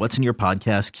shots on what's in your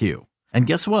podcast queue. And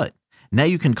guess what? Now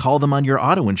you can call them on your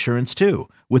auto insurance too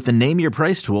with the Name Your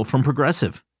Price tool from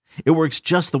Progressive. It works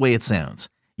just the way it sounds.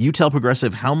 You tell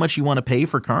Progressive how much you want to pay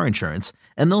for car insurance,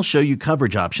 and they'll show you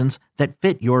coverage options that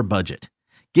fit your budget.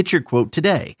 Get your quote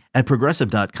today at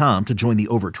Progressive.com to join the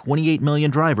over 28 million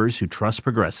drivers who trust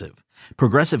Progressive.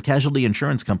 Progressive Casualty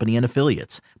Insurance Company and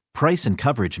Affiliates. Price and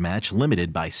coverage match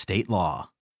limited by state law.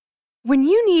 When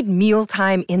you need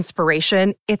mealtime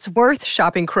inspiration, it's worth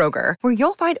shopping Kroger, where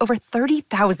you'll find over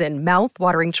 30,000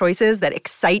 mouth-watering choices that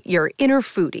excite your inner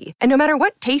foodie. And no matter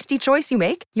what tasty choice you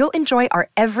make, you'll enjoy our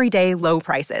everyday low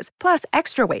prices, plus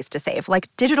extra ways to save,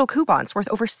 like digital coupons worth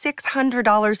over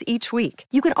 $600 each week.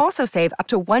 You can also save up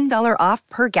to $1 off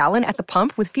per gallon at the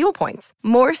pump with fuel points.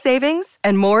 More savings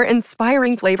and more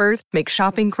inspiring flavors make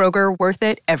shopping Kroger worth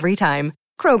it every time.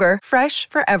 Kroger, fresh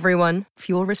for everyone.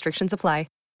 Fuel restrictions apply.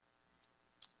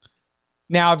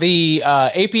 Now, the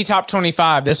AP Top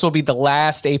 25, this will be the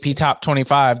last AP Top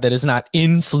 25 that is not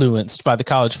influenced by the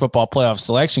College Football Playoff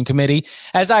Selection Committee.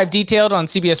 As I've detailed on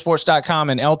CBSSports.com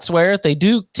and elsewhere, they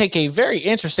do take a very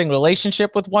interesting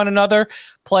relationship with one another.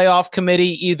 Playoff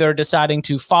Committee either deciding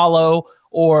to follow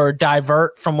or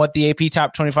divert from what the AP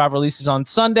Top 25 releases on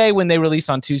Sunday when they release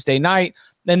on Tuesday night.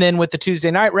 And then with the Tuesday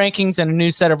night rankings and a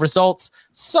new set of results,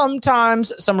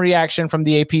 sometimes some reaction from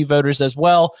the AP voters as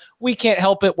well. We can't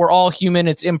help it. We're all human.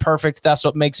 It's imperfect. That's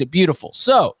what makes it beautiful.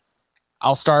 So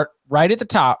I'll start right at the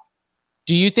top.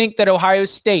 Do you think that Ohio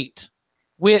State,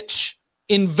 which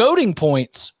in voting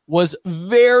points was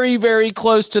very, very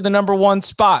close to the number one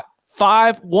spot,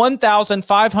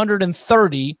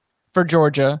 1,530 for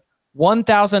Georgia,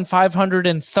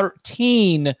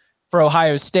 1,513 for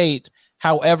Ohio State.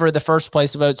 However, the first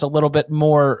place vote's a little bit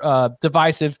more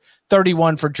divisive.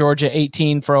 31 for Georgia,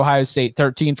 18 for Ohio State,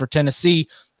 13 for Tennessee.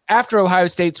 After Ohio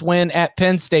State's win at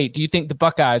Penn State, do you think the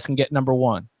Buckeyes can get number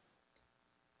one?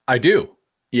 I do.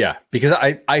 Yeah, because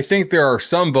I think there are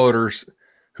some voters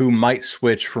who might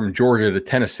switch from Georgia to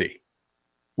Tennessee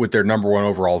with their number one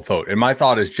overall vote. And my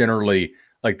thought is generally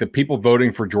like the people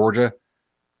voting for Georgia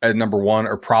at number one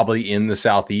are probably in the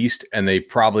Southeast, and they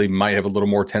probably might have a little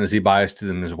more Tennessee bias to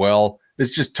them as well. It's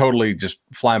just totally just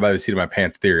flying by the seat of my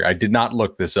pants theory. I did not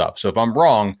look this up. So if I'm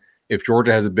wrong, if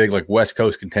Georgia has a big like West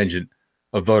Coast contingent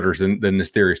of voters, then this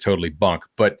theory is totally bunk.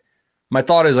 But my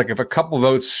thought is like if a couple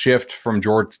votes shift from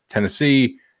Georgia to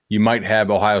Tennessee, you might have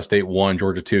Ohio State 1,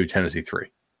 Georgia 2, Tennessee 3.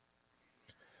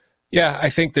 Yeah, I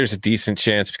think there's a decent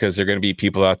chance because there are going to be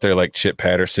people out there like Chip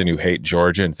Patterson who hate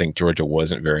Georgia and think Georgia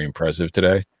wasn't very impressive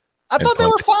today. I thought they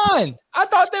were fine. I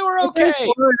thought they were okay.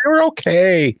 They were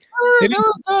okay. They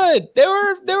were good. They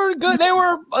were good. They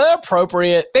were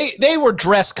appropriate. They were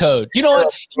dress code. You know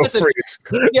what? Listen,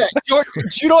 yeah,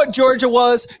 you know what Georgia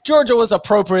was? Georgia was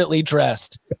appropriately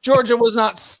dressed. Georgia was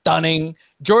not stunning.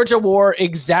 Georgia wore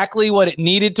exactly what it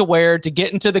needed to wear to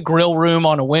get into the grill room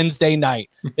on a Wednesday night.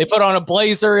 They put on a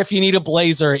blazer if you need a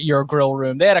blazer at your grill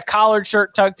room. They had a collared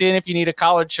shirt tucked in if you need a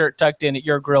collared shirt tucked in at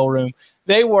your grill room.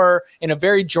 They were, in a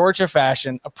very Georgia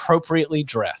fashion, appropriately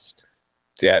dressed.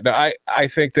 Yeah, no, I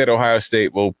think that Ohio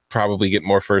State will probably get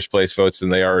more first place votes than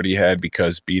they already had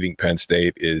because beating Penn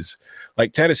State is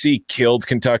like Tennessee killed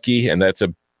Kentucky, and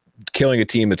killing a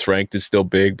team that's ranked is still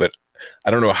big, but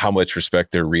I don't know how much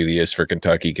respect there really is for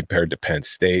Kentucky compared to Penn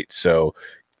State. So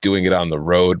doing it on the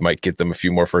road might get them a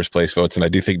few more first place votes. And I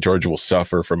do think Georgia will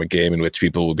suffer from a game in which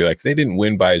people will be like, they didn't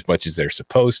win by as much as they're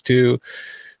supposed to.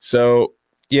 So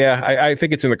yeah, I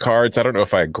think it's in the cards. I don't know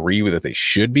if I agree with it. They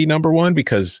should be number one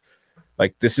because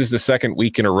like this is the second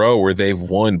week in a row where they've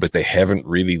won, but they haven't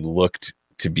really looked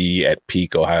to be at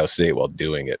peak Ohio State while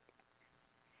doing it.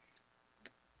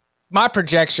 My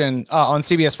projection on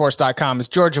CBSSports.com is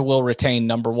Georgia will retain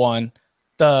number one.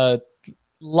 It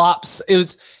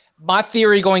was my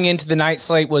theory going into the night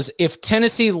slate was if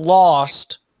Tennessee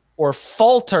lost or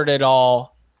faltered at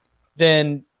all,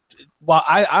 then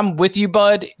I'm with you,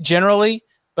 Bud, generally,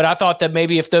 but I thought that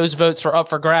maybe if those votes were up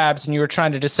for grabs and you were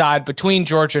trying to decide between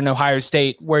Georgia and Ohio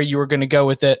State where you were going to go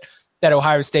with it, that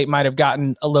Ohio State might have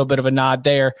gotten a little bit of a nod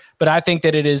there. But I think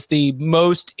that it is the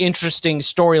most interesting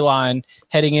storyline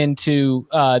heading into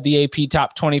the AP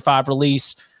Top 25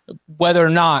 release, whether or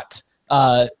not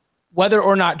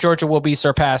Georgia will be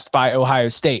surpassed by Ohio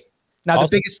State. Now,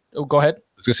 also, the biggest – go ahead. I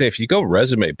was going to say, if you go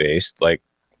resume-based, like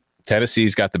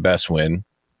Tennessee's got the best win.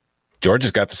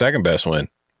 Georgia's got the second best win.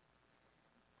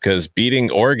 Because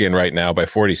beating Oregon right now by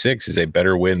 46 is a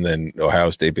better win than Ohio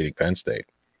State beating Penn State.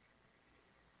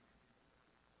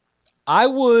 I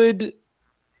would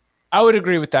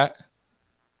agree with that.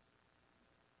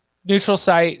 Neutral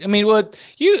site. I mean,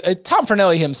 Tom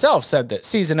Fornelli himself said that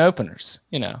season openers,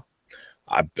 you know.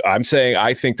 I'm saying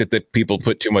I think that people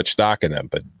put too much stock in them,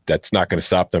 but that's not going to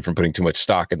stop them from putting too much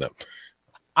stock in them.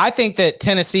 I think that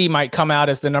Tennessee might come out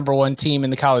as the number one team in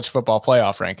the college football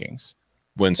playoff rankings.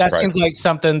 That seems like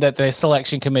something that the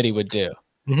selection committee would do.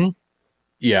 Mm-hmm.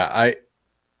 Yeah,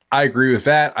 I agree with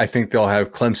that. I think they'll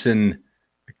have Clemson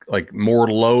like more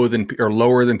lower than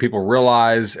people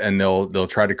realize, and they'll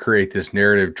try to create this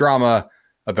narrative drama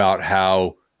about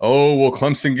how, will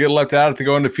Clemson get left out if they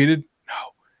go undefeated?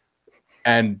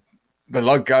 No. But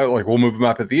like we'll move them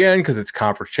up at the end because it's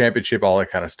conference championship, all that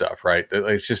kind of stuff, right?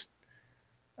 It's just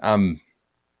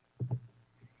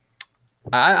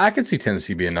I could see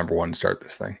Tennessee being number one to start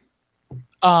this thing.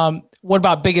 What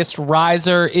about biggest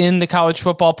riser in the college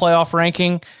football playoff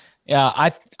ranking?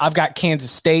 I've got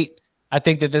Kansas State. I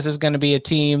think that this is going to be a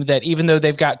team that, even though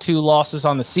they've got 2 losses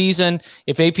on the season,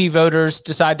 if AP voters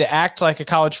decide to act like a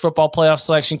college football playoff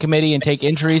selection committee and take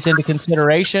injuries into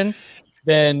consideration,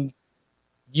 then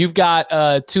you've got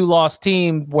a 2-loss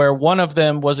team where one of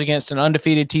them was against an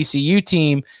undefeated TCU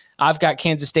team. I've got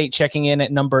Kansas State checking in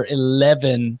at number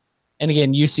 11. And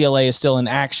again, UCLA is still in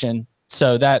action.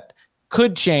 So that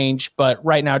could change, but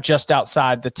right now just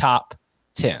outside the top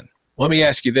 10. Let me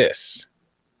ask you this.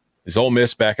 Is Ole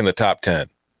Miss back in the top 10?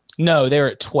 No, they're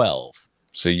at 12.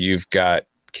 So you've got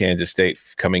Kansas State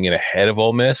coming in ahead of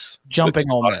Ole Miss?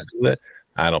 Jumping Ole Miss.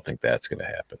 I don't think that's going to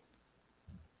happen.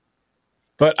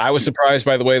 But I was surprised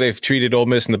by the way they've treated Ole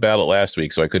Miss in the ballot last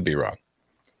week, so I could be wrong.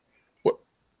 What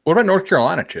about North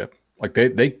Carolina, Chip? Like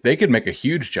they could make a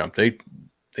huge jump. They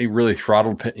really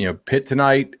throttled Pitt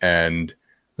tonight, and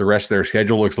the rest of their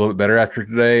schedule looks a little bit better after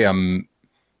today. I'm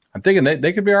thinking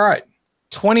they could be all right.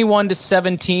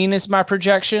 21-17 is my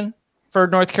projection for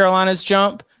North Carolina's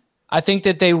jump. I think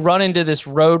that they run into this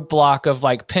roadblock of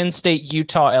like Penn State,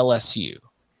 Utah, LSU.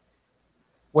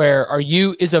 Where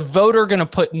is a voter going to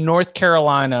put North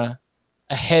Carolina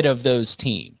ahead of those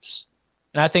teams?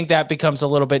 And I think that becomes a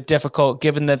little bit difficult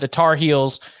given that the Tar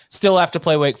Heels still have to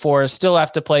play Wake Forest, still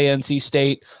have to play NC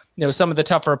State. Some of the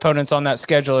tougher opponents on that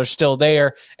schedule are still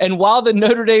there. And while the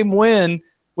Notre Dame win,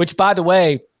 which by the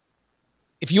way,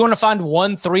 if you want to find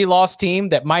one 3-loss team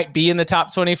that might be in the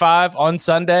top 25 on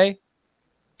Sunday,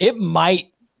 it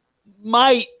might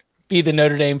be the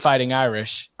Notre Dame Fighting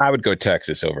Irish. I would go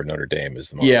Texas over Notre Dame as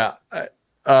the most. Yeah.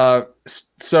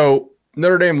 So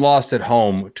Notre Dame lost at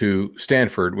home to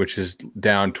Stanford, which is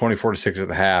down 24-6 at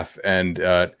the half, and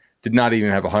did not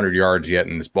even have 100 yards yet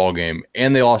in this ball game.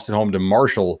 And they lost at home to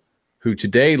Marshall, who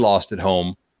today lost at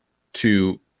home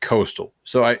to Coastal.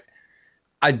 So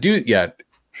I do,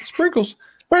 sprinkles.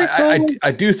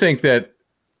 I do think that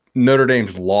Notre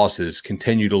Dame's losses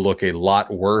continue to look a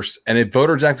lot worse. And if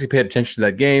voters actually paid attention to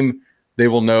that game, they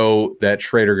will know that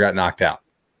Schrader got knocked out,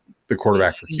 the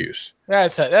quarterback for Cuse.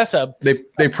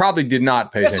 They probably did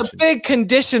not pay attention. That's a big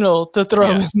conditional to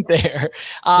throw in there.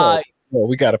 Well,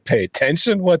 we got to pay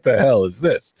attention. What the hell is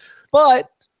this? But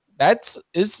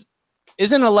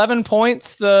isn't 11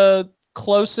 points the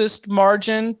closest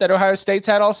margin that Ohio State's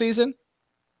had all season?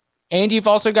 And you've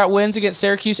also got wins against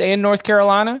Syracuse and North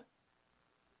Carolina.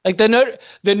 Like the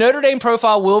Notre Dame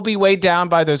profile will be weighed down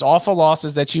by those awful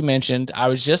losses that you mentioned. I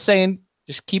was just saying,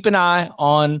 just keep an eye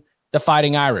on the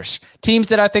Fighting Irish. Teams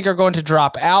that I think are going to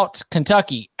drop out: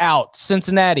 Kentucky out,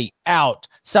 Cincinnati out,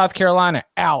 South Carolina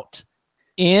out.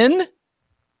 Is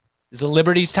the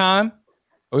Liberty's time?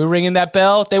 Are we ringing that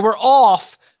bell? They were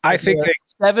off. I think they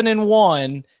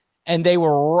 7-1, and they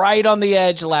were right on the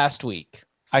edge last week.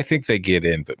 I think they get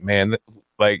in, but man,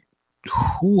 like,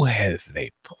 who have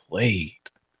they played?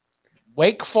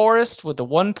 Wake Forest with a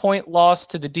 1-point loss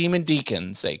to the Demon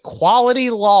Deacons, a quality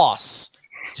loss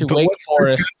to Wake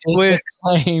Forest is the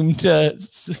claim to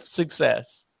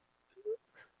success.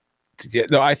 Yeah,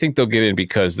 no, I think they'll get in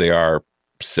because they are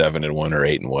 7-1 or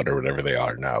 8-1 or whatever they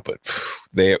are now. But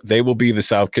they will be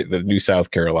the new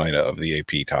South Carolina of the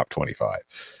AP top 25.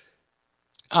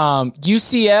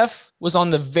 UCF was on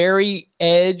the very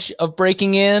edge of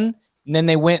breaking in, and then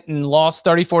they went and lost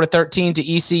 34-13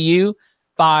 to ECU.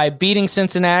 By beating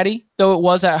Cincinnati, though it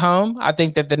was at home. I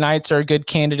think that the Knights are a good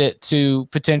candidate to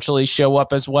potentially show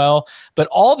up as well. But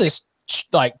all this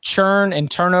churn and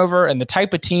turnover and the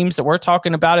type of teams that we're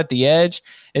talking about at the edge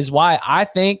is why I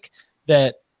think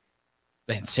that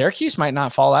Syracuse might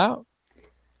not fall out.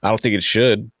 I don't think it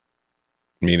should.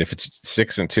 I mean, if it's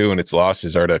 6-2 and its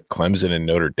losses are to Clemson and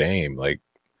Notre Dame,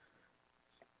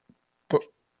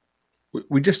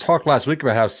 we just talked last week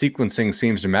about how sequencing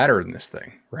seems to matter in this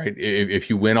thing, right? If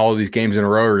you win all of these games in a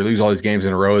row or you lose all these games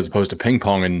in a row as opposed to ping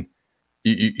pong, and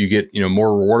you get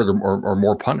more rewarded or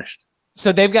more punished.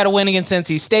 So they've got to win against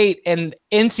NC State, and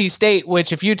NC State,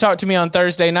 which if you talked to me on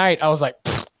Thursday night, I was like,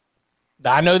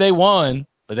 I know they won,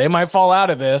 but they might fall out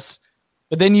of this.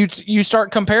 But then you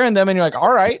start comparing them, and you're like,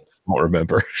 all right, I don't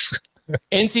remember.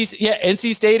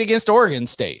 NC State against Oregon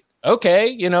State.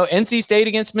 Okay, NC State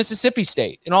against Mississippi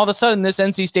State. And all of a sudden, this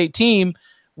NC State team,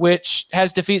 which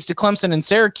has defeats to Clemson and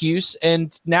Syracuse,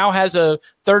 and now has a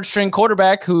third-string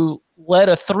quarterback who led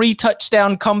a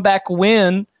 3-touchdown comeback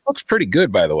win. Looks pretty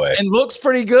good, by the way. And looks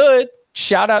pretty good.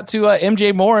 Shout out to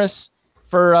MJ Morris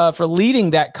for leading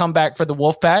that comeback for the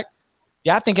Wolfpack.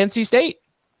 Yeah, I think NC State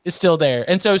is still there.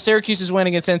 And so Syracuse's win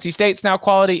against NC State's now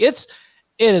quality. It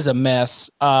is a mess.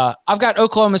 I've got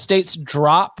Oklahoma State's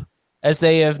drop, as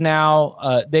they are now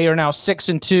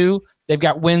 6-2. They've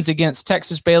got wins against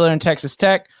Texas, Baylor, and Texas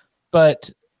Tech.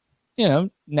 But,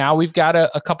 now we've got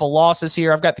a couple losses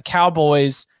here. I've got the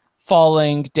Cowboys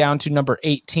falling down to number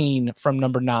 18 from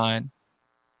number 9.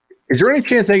 Is there any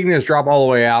chance they can just drop all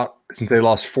the way out since they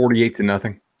lost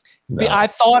 48-0? No. I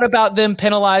thought about them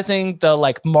penalizing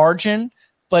the margin.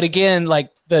 But again,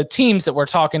 the teams that we're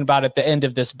talking about at the end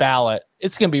of this ballot,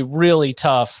 it's going to be really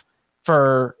tough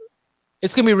for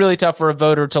a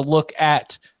voter to look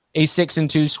at a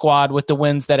 6-2 squad with the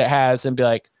wins that it has and be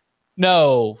like,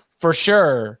 no, for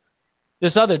sure,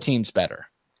 this other team's better.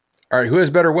 All right, who has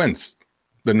better wins,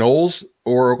 the Noles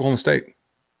or Oklahoma State?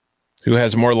 Who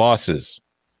has more losses,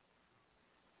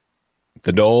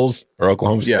 the Noles or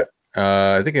Oklahoma State?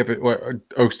 Yeah, I think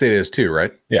Oak State has 2,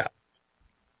 right? Yeah.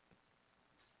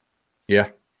 Yeah.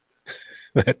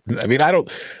 I mean,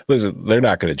 they're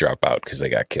not going to drop out because they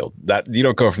got killed. You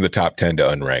don't go from the top 10 to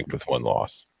unranked with 1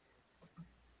 loss.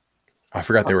 I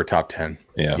forgot they were top 10.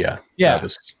 Yeah. That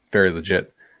was very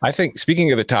legit. I think,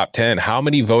 speaking of the top 10, how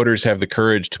many voters have the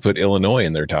courage to put Illinois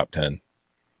in their top 10?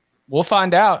 We'll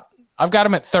find out. I've got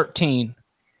them at 13.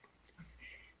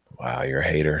 Wow, you're a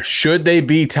hater. Should they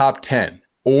be top 10?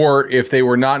 Or if they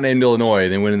were not named Illinois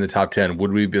and they went in the top 10,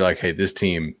 would we be like, hey, this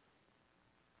team,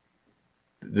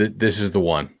 this is the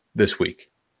one this week?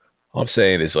 All I'm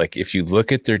saying is, if you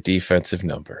look at their defensive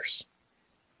numbers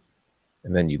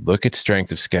and then you look at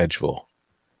strength of schedule,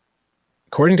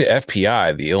 according to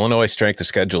FPI, the Illinois strength of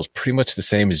schedule is pretty much the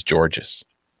same as Georgia's.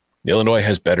 Illinois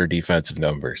has better defensive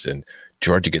numbers, and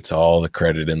Georgia gets all the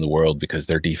credit in the world because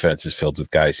their defense is filled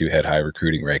with guys who had high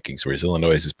recruiting rankings, whereas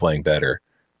Illinois is playing better,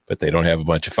 but they don't have a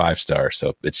bunch of 5-stars.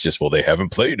 So it's just, they haven't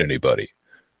played anybody.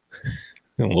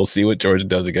 And we'll see what Georgia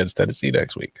does against Tennessee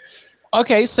next week.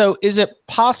 Okay, so is it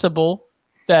possible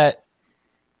that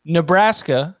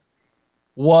Nebraska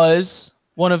was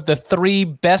one of the 3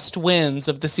 best wins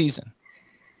of the season?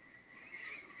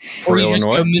 Or you Illinois. just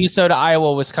go Minnesota,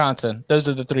 Iowa, Wisconsin. Those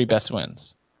are the 3 best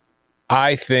wins.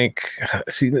 I think,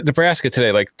 Nebraska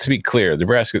today, like, to be clear,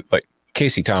 Nebraska, like,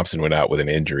 Casey Thompson went out with an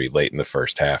injury late in the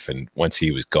first half, and once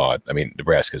he was gone, I mean,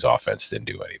 Nebraska's offense didn't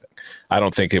do anything. I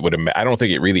don't think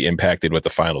it really impacted what the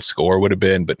final score would have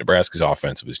been, but Nebraska's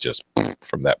offense was just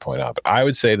from that point on. But I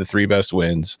would say the 3 best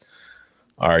wins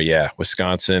are,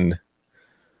 Wisconsin,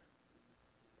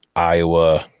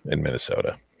 Iowa, and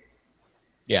Minnesota.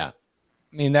 Yeah.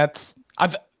 I mean,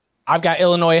 I've got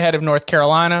Illinois ahead of North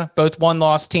Carolina, both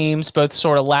 1-loss teams, both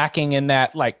sort of lacking in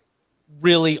that, like,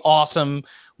 really awesome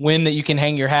win that you can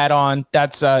hang your hat on.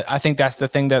 That's I think that's the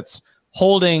thing that's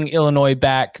holding Illinois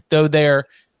back, though their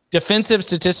defensive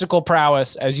statistical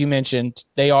prowess, as you mentioned,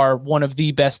 they are one of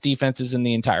the best defenses in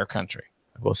the entire country.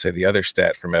 I will say the other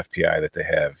stat from FPI that they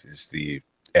have is the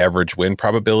average win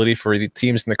probability for the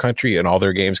teams in the country and all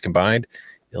their games combined.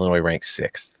 Illinois ranks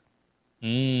 6th.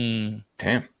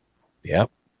 Damn.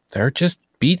 Yep. They're just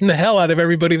beating the hell out of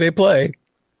everybody they play,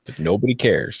 but nobody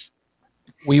cares.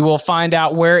 We will find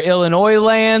out where Illinois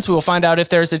lands. We will find out if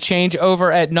there's a change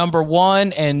over at number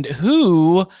 1 and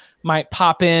who might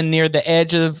pop in near the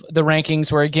edge of the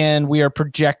rankings, where, again, we are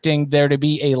projecting there to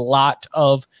be a lot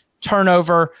of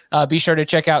turnover. Be sure to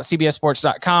check out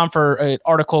cbssports.com for an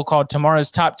article called Tomorrow's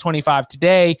Top 25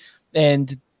 Today.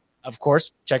 And, of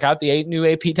course, check out the 8 new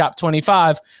AP Top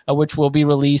 25, which will be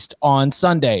released on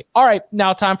Sunday. All right,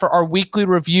 now time for our weekly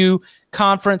review,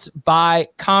 conference by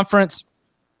conference.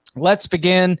 Let's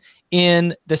begin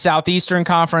in the Southeastern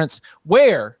Conference,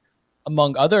 where,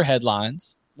 among other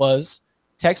headlines, was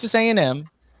Texas A&M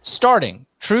starting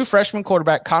true freshman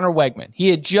quarterback Connor Wegman. He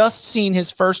had just seen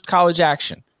his first college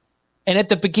action. And at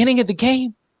the beginning of the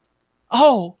game,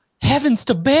 oh, heavens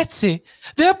to Betsy,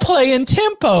 they're playing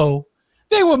tempo.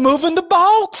 They were moving the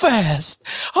ball fast.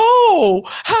 Oh,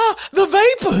 the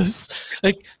Vapors.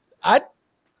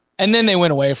 And then they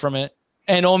went away from it.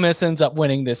 And Ole Miss ends up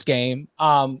winning this game.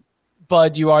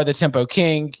 Bud, you are the tempo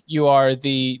king. You are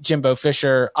the Jimbo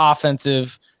Fisher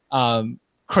offensive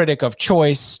critic of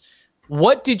choice.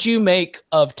 What did you make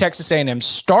of Texas A&M's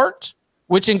start,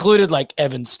 which included like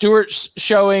Evan Stewart's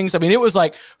showings? I mean, it was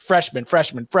like freshman,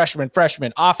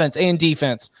 offense and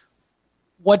defense.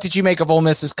 What did you make of Ole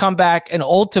Miss's comeback and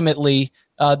ultimately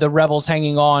the Rebels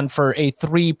hanging on for a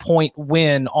 3-point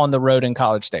win on the road in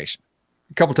College Station?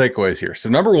 A couple takeaways here. So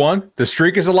number 1, the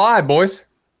streak is alive, boys.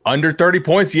 Under 30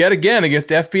 points yet again against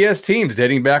FBS teams,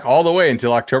 dating back all the way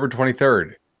until October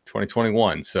 23rd,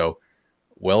 2021. So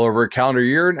well over a calendar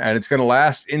year, and it's going to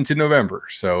last into November.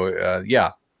 So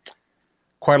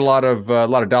quite a lot of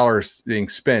dollars being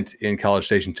spent in College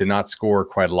Station to not score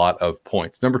quite a lot of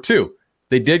points. Number 2,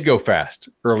 they did go fast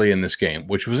early in this game,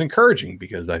 which was encouraging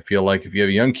because I feel like if you have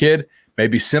a young kid,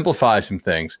 maybe simplify some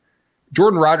things.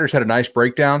 Jordan Rogers had a nice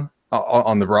breakdown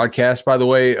on the broadcast, by the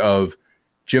way, of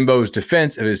Jimbo's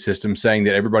defense of his system, saying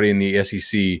that everybody in the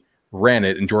SEC ran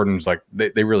it, and Jordan was like,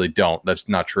 they really don't. That's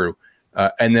not true.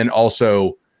 And then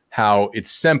also how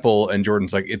it's simple, and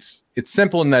Jordan's like, it's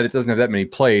simple in that it doesn't have that many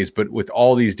plays, but with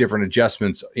all these different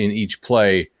adjustments in each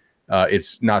play,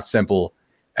 it's not simple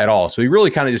at all. So he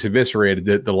really kind of just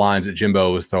eviscerated the lines that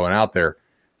Jimbo was throwing out there.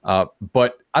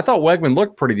 But I thought Wegman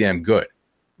looked pretty damn good.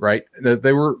 Right.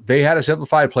 They had a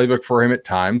simplified playbook for him at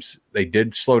times. They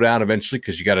did slow down eventually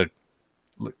because you got to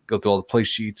go through all the play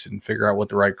sheets and figure out what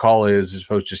the right call is as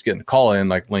opposed to just getting a call in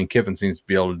like Lane Kiffin seems to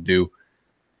be able to do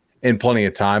in plenty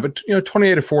of time. But,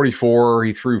 28 to 44,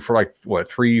 he threw for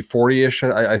 340-ish,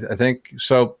 I think.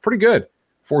 So pretty good.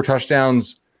 4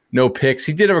 touchdowns, no picks.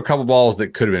 He did have a couple balls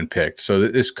that could have been picked. So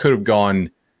this could have gone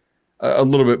a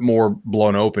little bit more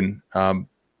blown open.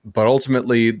 But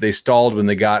ultimately they stalled when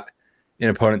they got in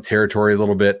opponent territory a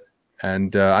little bit.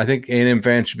 And I think A&M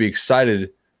fans should be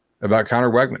excited about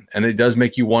Connor Wegman. And it does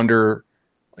make you wonder,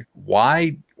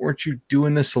 why weren't you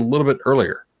doing this a little bit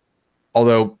earlier?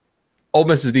 Although Ole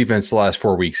Miss's defense the last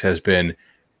 4 weeks has been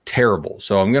terrible.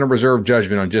 So I'm going to reserve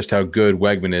judgment on just how good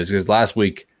Wegman is, because last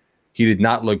week he did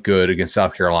not look good against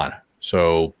South Carolina.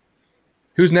 So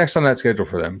who's next on that schedule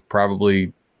for them?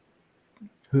 Probably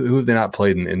who have they not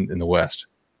played in the West?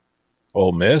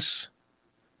 Ole Miss?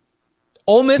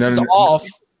 Ole Miss is off,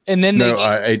 and then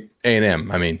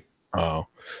A&M. I mean,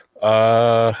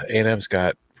 A&M's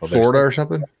got Florida or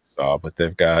something. But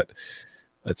they've got,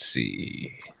 let's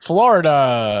see,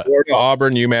 Florida,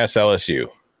 Auburn, UMass, LSU.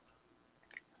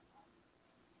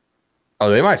 Oh,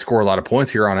 they might score a lot of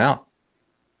points here on out.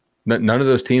 None of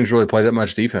those teams really play that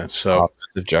much defense. So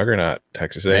offensive juggernaut,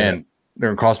 Texas A&M. Man, they're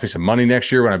going to cost me some money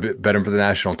next year when I bet them for the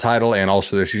national title, and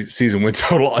also their season win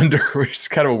total under, which is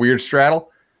kind of a weird straddle.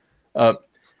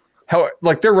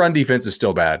 Their run defense is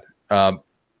still bad.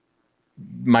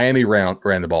 Miami ran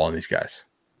the ball on these guys.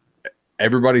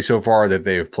 Everybody so far that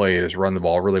they've played has run the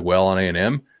ball really well on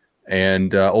A&M.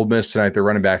 And Ole Miss tonight, their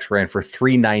running backs ran for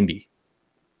 390.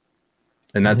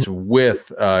 And that's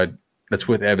with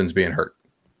Evans being hurt.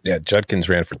 Yeah, Judkins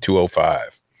ran for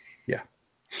 205. Yeah,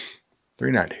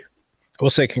 390. I will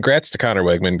say congrats to Connor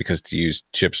Wegman because, to use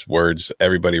Chip's words,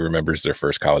 everybody remembers their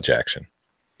first college action.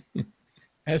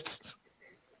 That's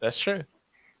true.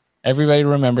 Everybody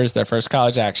remembers their first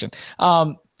college action.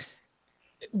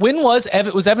 When was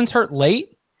Evans hurt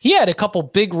late? He had a couple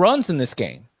big runs in this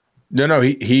game. No,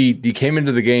 he came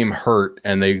into the game hurt,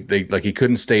 and they like he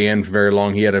couldn't stay in for very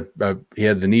long. He had he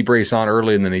had the knee brace on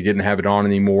early, and then he didn't have it on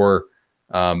anymore.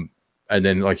 And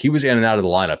then like he was in and out of the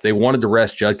lineup. They wanted to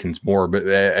rest Judkins more, but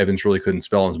Evans really couldn't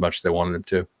spell him as much as they wanted him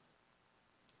to.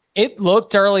 It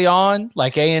looked early on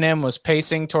like A&M was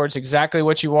pacing towards exactly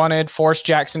what you wanted. Force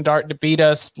Jackson Dart to beat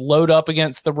us, load up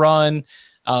against the run.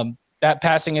 That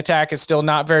passing attack is still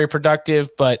not very productive,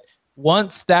 but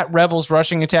once that Rebels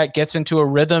rushing attack gets into a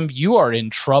rhythm, you are in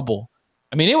trouble.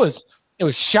 I mean, it was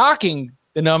shocking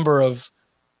the number of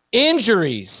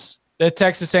injuries that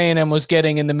Texas A&M was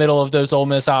getting in the middle of those Ole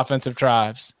Miss offensive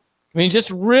drives. I mean,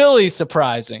 just really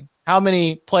surprising how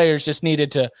many players just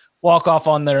needed to walk off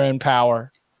on their own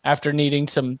power after needing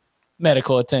some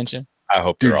medical attention. I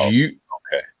hope they're all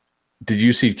okay. Did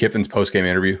you see Kiffin's post-game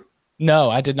interview?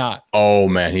 No, I did not. Oh,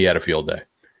 man, he had a field day.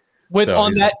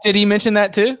 Did he mention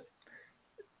that too?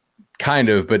 Kind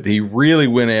of, but he really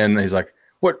went in. He's like,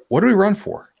 what do we run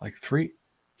for? Like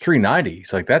 390.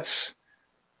 He's like, that's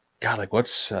God, like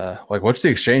what's the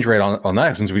exchange rate on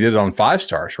that since we did it on 5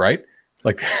 stars, right?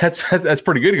 Like that's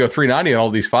pretty good to go 390 on all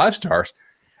these 5 stars.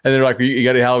 And they're like, you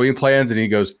got any Halloween plans? And he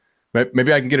goes,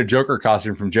 maybe I can get a Joker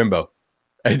costume from Jimbo.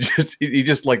 And he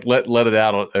just like let it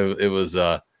out. It was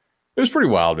pretty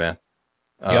wild, man.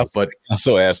 He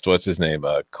also asked, what's his name?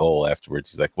 Cole afterwards.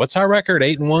 He's like, what's our record?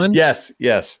 8-1?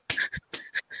 Yes.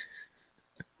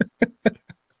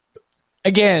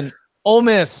 Again, Ole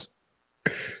Miss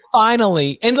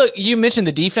finally. And look, you mentioned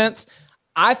the defense.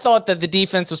 I thought that the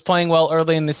defense was playing well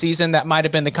early in the season. That might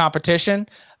have been the competition.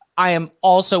 I am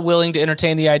also willing to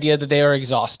entertain the idea that they are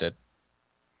exhausted.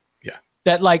 Yeah.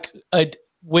 That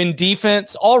when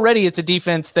defense, already it's a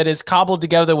defense that is cobbled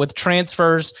together with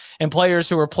transfers and players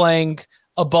who are playing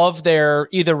above their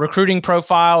either recruiting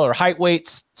profile or height, weight,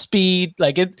 speed.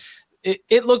 Like it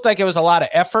looked like it was a lot of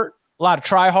effort, a lot of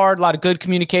try hard, a lot of good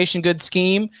communication, good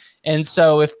scheme. And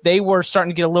so if they were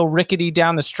starting to get a little rickety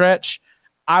down the stretch,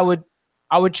 I would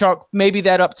chalk maybe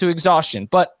that up to exhaustion.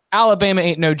 But Alabama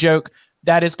ain't no joke.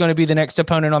 That is going to be the next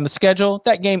opponent on the schedule.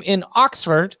 That game in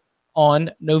Oxford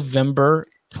on November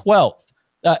 12th.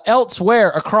 Elsewhere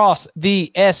across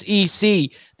the SEC,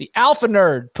 the Alpha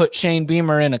Nerd put Shane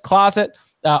Beamer in a closet.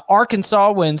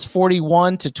 Arkansas wins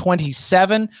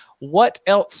 41-27. What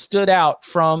else stood out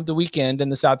from the weekend in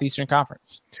the Southeastern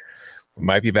Conference? We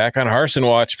might be back on Harsin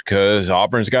watch because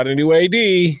Auburn's got a new AD.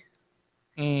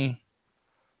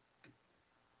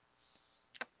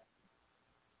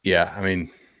 Yeah, I mean,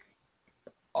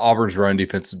 Auburn's run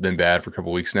defense has been bad for a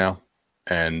couple weeks now,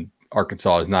 and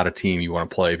Arkansas is not a team you want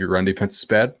to play if your run defense is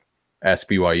bad. Ask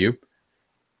BYU.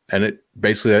 And it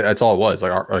basically, that's all it was.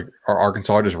 Like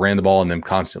Arkansas just ran the ball on them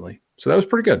constantly. So that was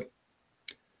pretty good.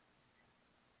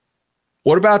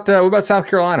 What about South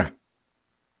Carolina?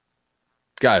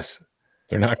 Guys,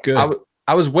 they're not good.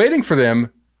 I was waiting for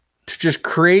them to just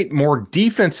create more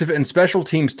defensive and special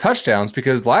teams touchdowns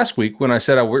because last week when I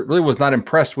said I really was not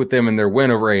impressed with them in their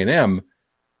win over A&M,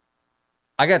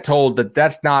 I got told that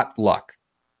that's not luck.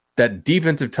 That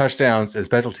defensive touchdowns and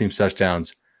special teams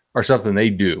touchdowns are something they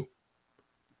do.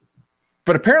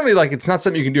 But apparently, like, it's not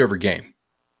something you can do every game,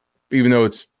 even though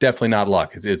it's definitely not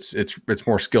luck. It's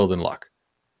more skill than luck.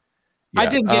 Yeah. I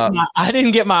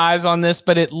didn't get my eyes on this,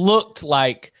 but it looked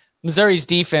like Missouri's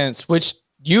defense, which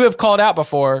you have called out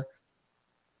before,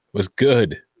 was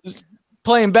good, is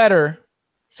playing better.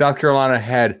 South Carolina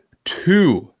had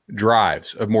 2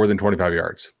 drives of more than 25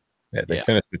 yards. Yeah, they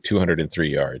finished with 203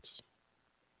 yards.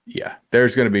 Yeah,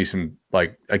 there's going to be some,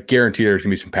 like, I guarantee there's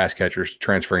going to be some pass catchers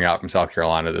transferring out from South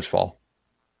Carolina this fall.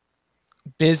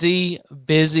 Busy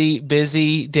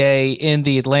day in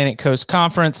the Atlantic Coast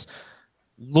Conference.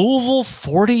 Louisville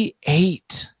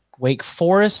 48, Wake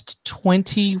Forest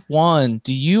 21.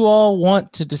 Do you all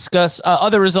want to discuss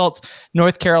other results?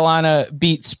 North Carolina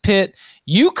beats Pitt.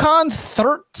 UConn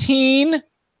 13,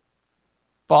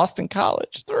 Boston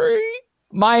College 3.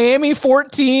 Miami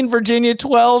 14, Virginia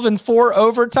 12, and 4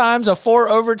 overtimes. A 4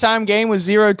 overtime game with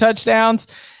 0 touchdowns.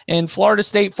 And Florida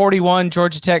State 41,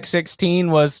 Georgia Tech 16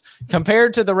 was,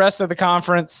 compared to the rest of the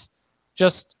conference,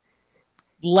 just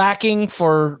lacking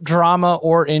for drama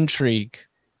or intrigue.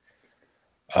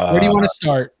 Where do you want to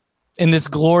start in this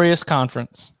glorious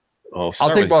conference? I'll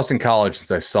take Boston College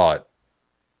since I saw it.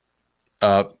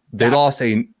 They lost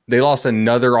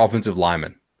another offensive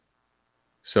lineman.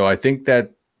 So I think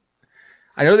that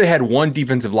I know they had one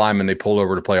defensive lineman they pulled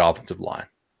over to play offensive line,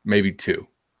 maybe two.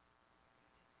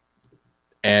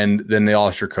 And then they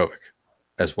lost Jurkovec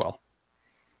as well.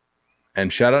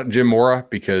 And shout out to Jim Mora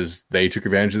because they took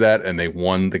advantage of that and they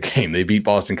won the game. They beat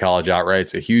Boston College outright.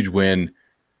 It's a huge win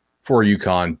for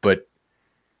UConn. But,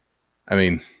 I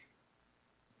mean,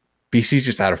 BC's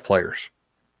just out of players.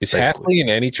 Is Hafley in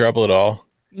any trouble at all?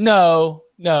 No.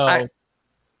 I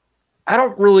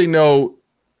don't really know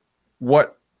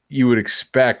what you would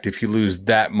expect if you lose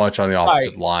that much on the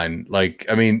offensive line. Like,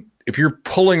 I mean, if you're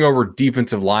pulling over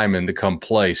defensive linemen to come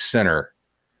play center,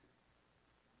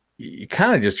 you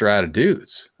kind of just are out of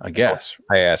dudes, I guess.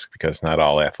 I ask because not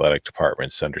all athletic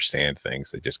departments understand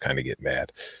things. They just kind of get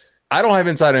mad. I don't have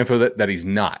inside info that he's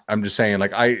not. I'm just saying,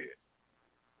 like,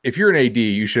 if you're an AD,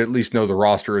 you should at least know the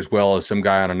roster as well as some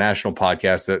guy on a national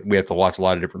podcast that we have to watch a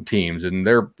lot of different teams, and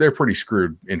they're pretty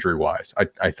screwed injury-wise,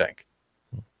 I think.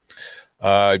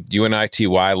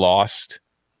 UNITY lost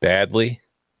badly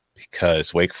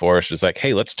because Wake Forest was like,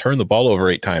 hey, let's turn the ball over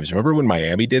 8 times. Remember when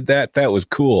Miami did that? That was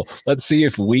cool. Let's see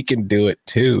if we can do it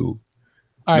too.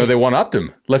 No, they one-upped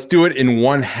him. Let's do it in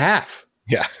one half.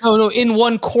 Yeah. No, in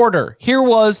one quarter. Here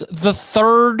was the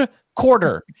third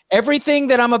quarter. Everything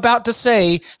that I'm about to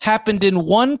say happened in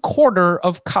one quarter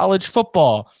of college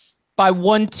football by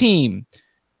one team.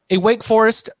 A Wake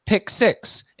Forest pick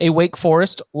 6, a Wake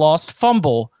Forest lost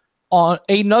fumble, on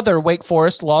another Wake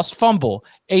Forest lost fumble,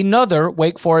 another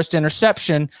Wake Forest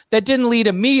interception that didn't lead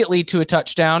immediately to a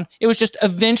touchdown. It was just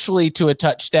eventually to a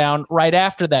touchdown right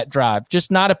after that drive,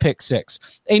 just not a pick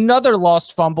 6. Another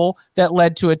lost fumble that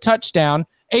led to a touchdown,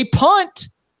 a punt,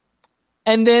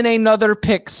 and then another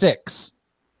pick 6.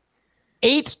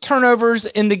 8 turnovers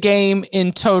in the game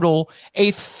in total,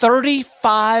 a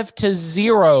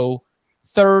 35-0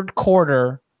 third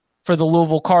quarter for the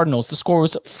Louisville Cardinals. The score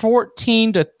was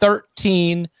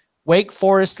 14-13. Wake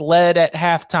Forest led at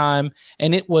halftime,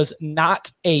 and it was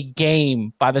not a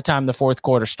game by the time the fourth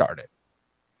quarter started.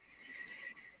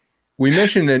 We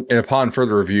mentioned upon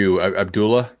further review,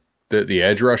 Abdullah, the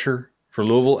edge rusher for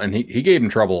Louisville, and he gave him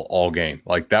trouble all game.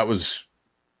 Like that was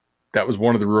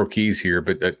one of the real keys here.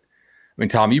 But I mean,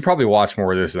 Tom, you probably watched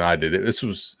more of this than I did. This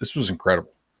was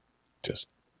incredible.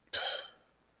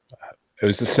 It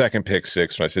was the second pick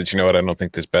 6 when I said, you know what, I don't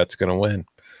think this bet's going to win.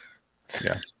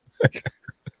 Yeah.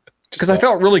 Because I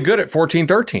felt really good at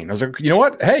 14-13. I was like, you know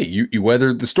what? Hey, you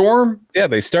weathered the storm. Yeah,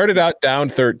 they started out down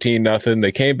 13-0.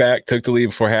 They came back, took the lead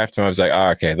before halftime. I was like,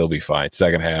 okay, they'll be fine.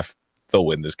 Second half, they'll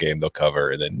win this game. They'll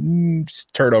cover. And then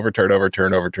turnover.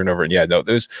 And yeah, no,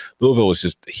 Louisville was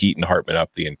just heating Hartman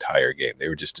up the entire game. They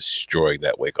were just destroying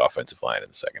that Wake offensive line in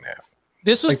the second half.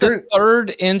 This was the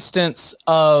third instance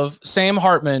of Sam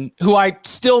Hartman, who I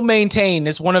still maintain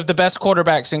is one of the best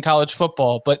quarterbacks in college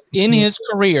football. But in his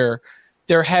career,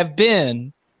 there have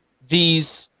been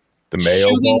these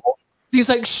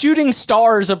shooting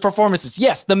stars of performances.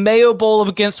 Yes, the Mayo Bowl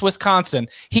against Wisconsin.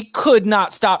 He could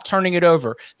not stop turning it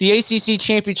over. The ACC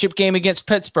championship game against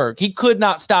Pittsburgh. He could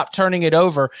not stop turning it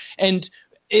over. And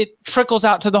it trickles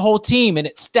out to the whole team and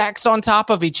it stacks on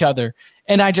top of each other.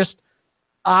 And I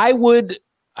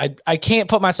can't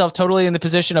put myself totally in the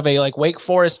position of a Wake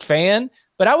Forest fan,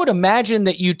 but I would imagine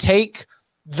that you take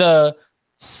the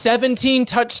 17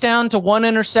 touchdown to 1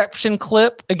 interception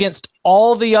clip against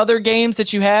all the other games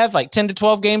that you have, like 10 to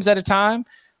 12 games at a time.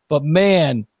 But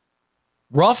man,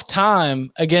 rough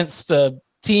time against a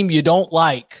team you don't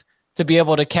like to be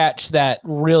able to catch that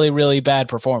really, really bad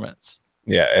performance.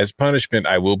 Yeah, as punishment,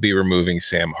 I will be removing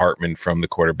Sam Hartman from the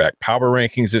quarterback power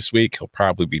rankings this week. He'll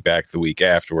probably be back the week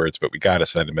afterwards, but we got to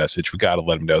send a message. We got to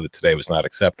let him know that today was not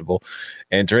acceptable.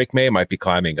 And Drake May might be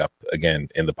climbing up again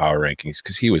in the power rankings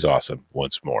because he was awesome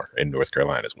once more in North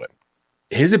Carolina's win.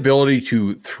 His ability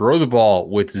to throw the ball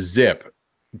with zip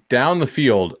down the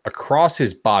field across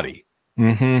his body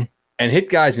and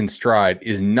hit guys in stride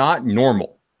is not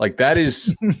normal. Like that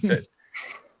is,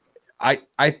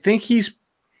 I think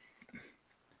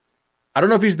I don't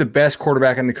know if he's the best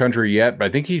quarterback in the country yet, but I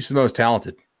think he's the most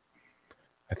talented.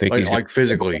 I think he's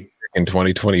physically in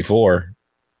 2024.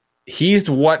 He's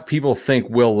what people think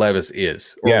Will Levis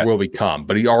is or will become,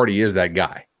 but he already is that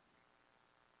guy.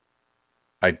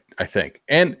 I think.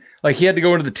 And he had to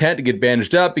go into the tent to get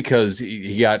bandaged up because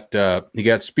he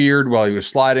got speared while he was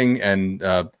sliding, and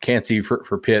Cansey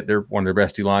for Pitt, they're one of their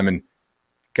best D linemen,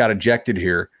 got ejected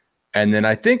here. And then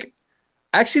I think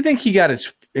I actually think he got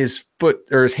his foot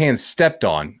or his hand stepped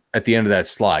on at the end of that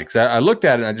slide. Because I looked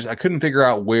at it and I couldn't figure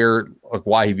out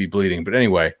why he'd be bleeding. But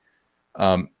anyway,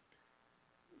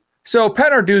 so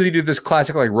Pat Narduzzi did this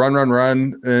classic like run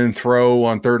and throw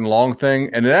on 3rd and long thing,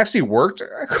 and it actually worked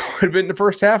quite a bit in the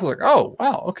first half. Like, oh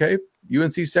wow, okay,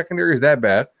 UNC secondary is that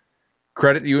bad.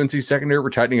 Credit UNC secondary for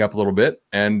tightening up a little bit,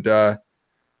 and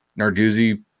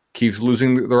Narduzzi keeps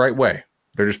losing the right way.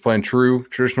 They're just playing true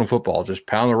traditional football, just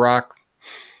pound the rock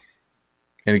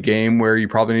in a game where you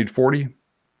probably need 40.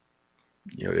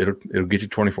 It'll get you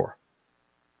 24.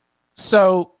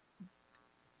 So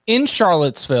in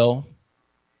Charlottesville,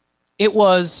 it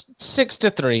was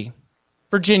 6-3.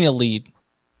 Virginia lead.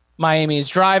 Miami is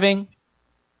driving.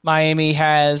 Miami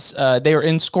has they are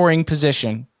in scoring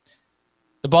position.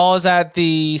 The ball is at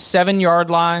the 7-yard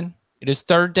line. It is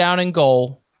 3rd down and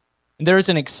goal. And there is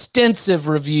an extensive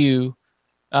review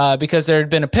because there had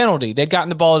been a penalty. They'd gotten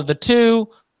the ball to the 2.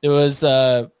 There was,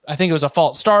 I think it was a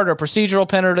false start or procedural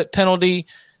penalty.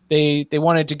 They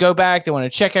wanted to go back. They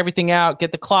wanted to check everything out,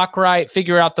 get the clock right,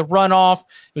 figure out the runoff.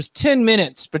 It was 10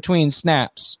 minutes between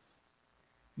snaps.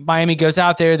 Miami goes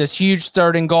out there, this huge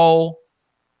 3rd and goal,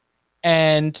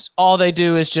 and all they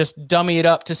do is just dummy it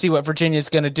up to see what Virginia's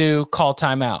going to do, call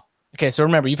timeout. Okay, so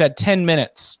remember, you've had 10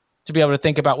 minutes to be able to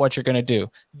think about what you're going to do.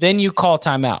 Then you call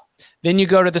timeout. Then you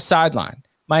go to the sideline.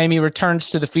 Miami returns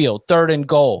to the field, 3rd and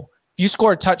goal. If you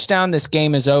score a touchdown, this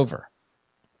game is over.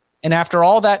 And after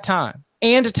all that time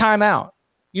and a timeout,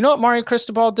 you know what Mario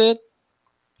Cristobal did?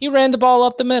 He ran the ball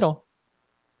up the middle.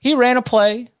 He ran a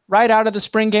play right out of the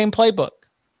spring game playbook.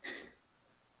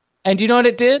 And do you know what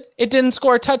it did? It didn't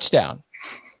score a touchdown.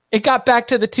 It got back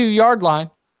to the 2-yard line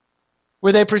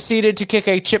where they proceeded to kick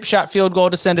a chip shot field goal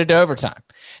to send it to overtime.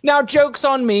 Now, joke's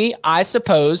on me, I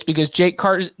suppose, because Jake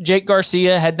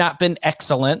Garcia had not been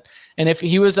excellent. And if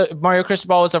Mario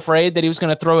Cristobal was afraid that he was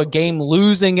going to throw a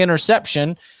game-losing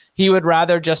interception, he would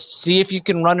rather just see if you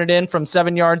can run it in from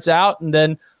 7 yards out and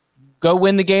then go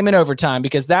win the game in overtime,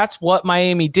 because that's what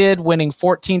Miami did, winning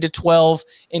 14-12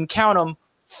 and count them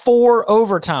 4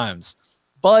 overtimes.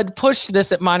 Bud pushed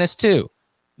this at -2.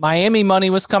 Miami money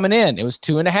was coming in. It was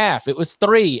 2.5. It was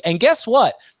 3. And guess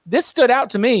what? This stood out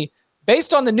to me.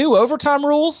 Based on the new overtime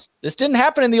rules, this didn't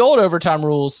happen in the old overtime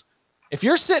rules. If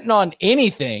you're sitting on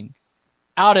anything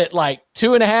out at like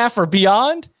 2.5 or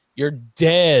beyond, you're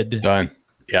dead. Done.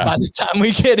 Yeah. By the time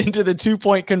we get into the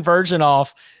 2-point conversion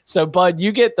off. So, Bud,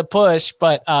 you get the push,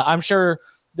 but I'm sure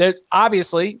that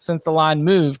obviously, since the line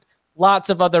moved, lots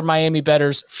of other Miami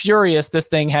bettors furious this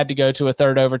thing had to go to a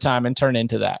 3rd overtime and turn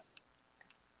into that.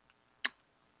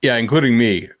 Yeah, including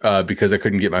me, because I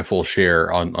couldn't get my full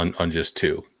share on just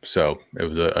 2. So it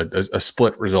was a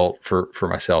split result for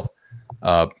myself.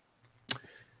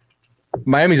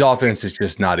 Miami's offense is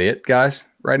just not it, guys,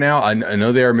 right now. I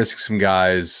know they are missing some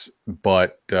guys,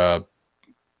 but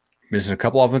missing a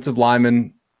couple offensive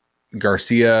linemen.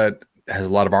 Garcia has a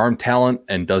lot of arm talent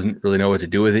and doesn't really know what to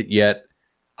do with it yet.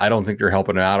 I don't think they're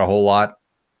helping him out a whole lot.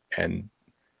 And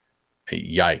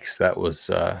yikes, that was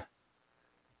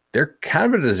they're kind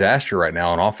of a disaster right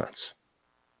now on offense.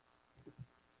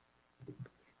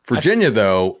 Virginia,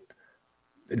 though,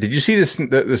 did you see this?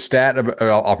 The stat?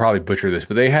 I'll probably butcher this,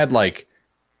 but they had I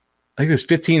think it was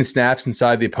 15 snaps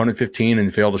inside the opponent 15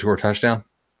 and failed to score a touchdown.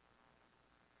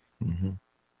 Mm-hmm.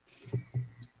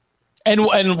 And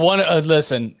one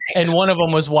and one of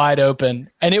them was wide open,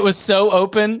 and it was so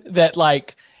open that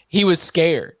he was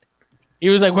scared. He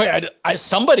was like, "Wait,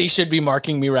 somebody should be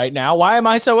marking me right now. Why am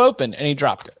I so open?" And he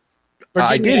dropped it.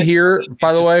 I did hear,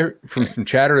 by the way, from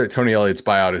chatter that Tony Elliott's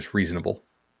buyout is reasonable.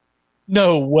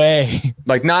 No way.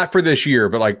 Not for this year,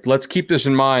 but let's keep this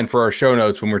in mind for our show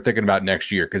notes when we're thinking about next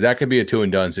year, because that could be a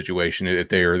 2-and-done situation if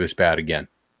they are this bad again.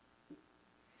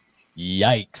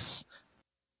 Yikes.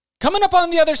 Coming up on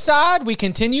the other side, we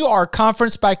continue our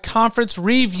conference-by-conference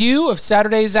review of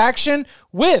Saturday's action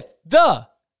with the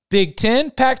Big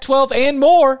Ten, Pac-12, and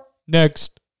more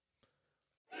next.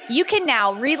 You can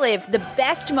now relive the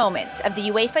best moments of the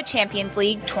UEFA Champions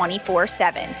League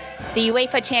 24/7. The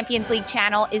UEFA Champions League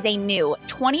channel is a new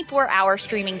 24-hour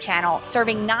streaming channel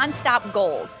serving nonstop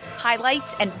goals,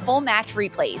 highlights, and full match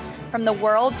replays from the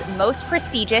world's most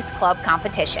prestigious club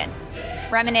competition.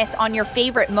 Reminisce on your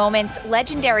favorite moments,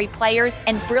 legendary players,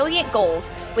 and brilliant goals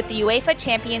with the UEFA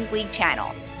Champions League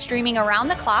channel, streaming around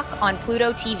the clock on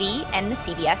Pluto TV and the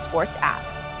CBS Sports app.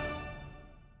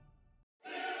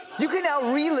 You can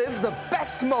now relive the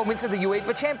best moments of the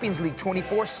UEFA Champions League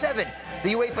 24/7.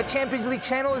 The UEFA Champions League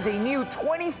channel is a new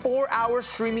 24-hour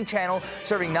streaming channel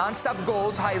serving non-stop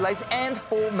goals, highlights, and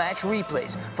full match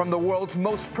replays from the world's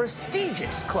most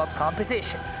prestigious club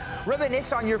competition.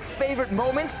 Reminisce on your favorite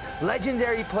moments,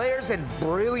 legendary players, and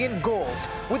brilliant goals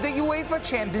with the UEFA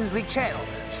Champions League channel,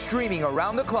 streaming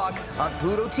around the clock on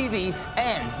Pluto TV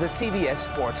and the CBS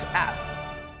Sports app.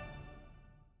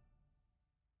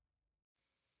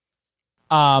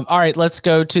 All right, let's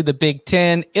go to the Big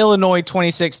Ten. Illinois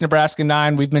 26, Nebraska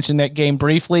 9. We've mentioned that game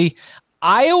briefly.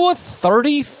 Iowa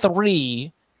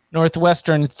 33,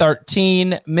 Northwestern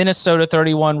 13, Minnesota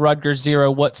 31, Rutgers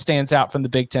 0. What stands out from the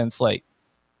Big Ten slate?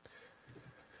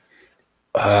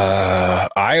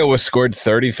 Iowa scored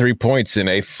 33 points in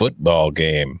a football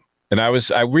game. And I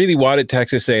really wanted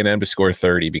Texas A&M to score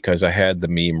 30 because I had the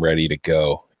meme ready to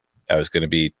go. I was going to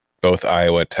be both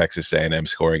Iowa and Texas A&M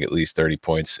scoring at least 30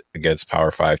 points against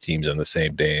Power 5 teams on the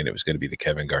same day, and it was going to be the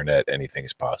Kevin Garnett anything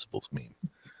is possible meme.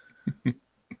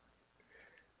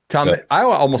 Tom, so,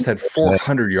 Iowa almost had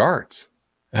 400 yards.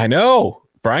 I know.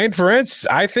 Brian Ferentz,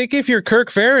 I think if you're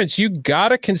Kirk Ferentz, you got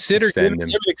to consider giving him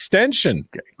an extension.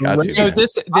 So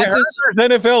this is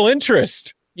NFL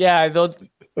interest. Yeah.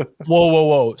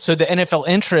 Whoa. So the NFL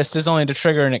interest is only to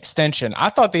trigger an extension. I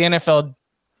thought the NFL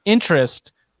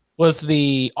interest was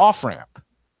the off-ramp.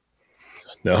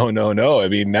 No. I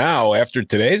mean, now after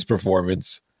today's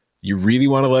performance, you really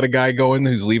want to let a guy go in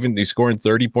who's scoring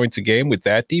 30 points a game with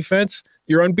that defense?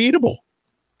 You're unbeatable.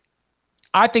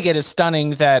 I think it is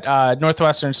stunning that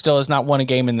Northwestern still has not won a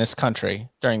game in this country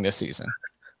during this season.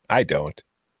 I don't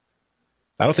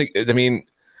think,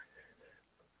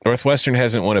 Northwestern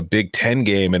hasn't won a Big Ten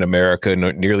game in America in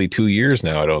nearly 2 years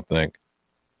now, I don't think.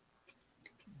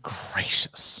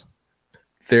 Gracious.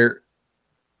 They're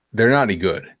not any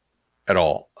good at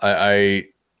all. I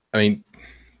mean,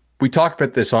 we talked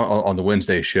about this on the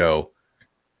Wednesday show.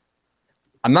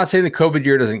 I'm not saying the COVID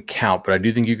year doesn't count, but I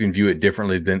do think you can view it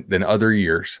differently than other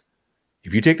years.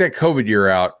 If you take that COVID year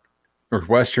out,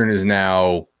 Northwestern is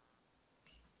now,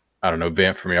 I don't know,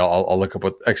 vamp for me. I'll look up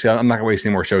what, actually, I'm not going to waste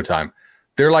any more show time.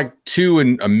 They're like 2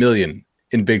 in a million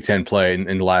in Big Ten play in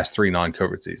the last 3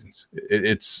 non-COVID seasons.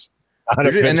 It's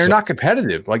and they're not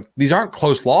competitive. Like, these aren't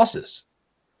close losses.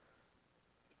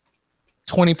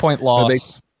 20-point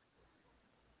loss.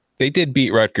 They did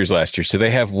beat Rutgers last year, so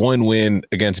they have 1 win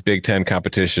against Big Ten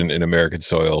competition in American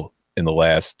soil in the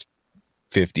last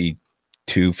 55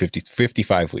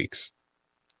 weeks.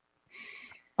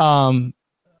 I need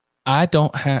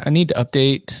to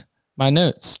update my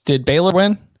notes. Did Baylor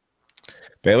win?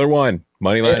 Baylor won.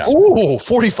 Money line. Ooh,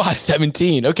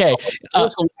 45-17. Okay. It's a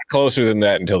lot closer than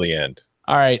that until the end.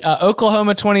 All right.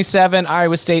 Oklahoma 27,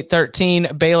 Iowa State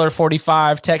 13, Baylor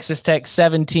 45, Texas Tech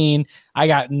 17. I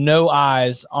got no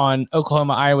eyes on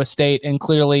Oklahoma, Iowa State, and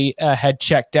clearly had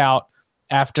checked out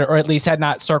after, or at least had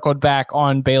not circled back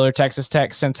on Baylor, Texas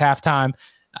Tech since halftime.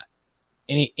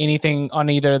 Anything on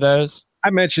either of those?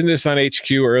 I mentioned this on HQ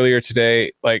earlier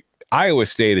today. Like, Iowa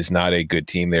State is not a good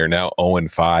team. They are now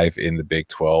 0-5 in the Big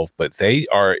 12, but they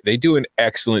do an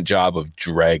excellent job of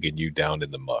dragging you down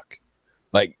in the muck.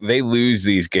 Like, they lose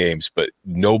these games, but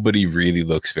nobody really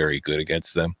looks very good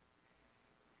against them.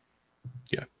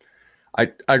 Yeah, I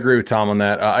agree with Tom on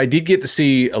that. I did get to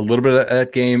see a little bit of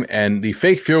that game, and the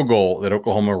fake field goal that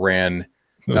Oklahoma ran,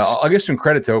 I'll give some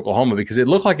credit to Oklahoma because it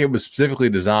looked like it was specifically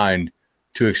designed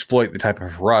to exploit the type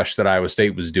of rush that Iowa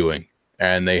State was doing.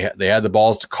 And they had the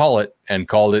balls to called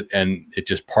it, and it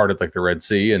just parted like the Red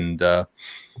Sea. And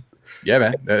yeah,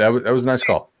 man, that was a nice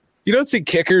call. You don't see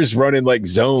kickers running like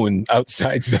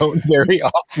outside zone very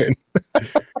often.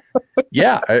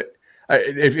 Yeah,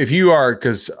 if you are,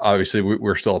 because obviously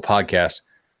we're still a podcast.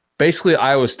 Basically,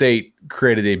 Iowa State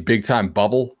created a big time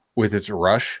bubble with its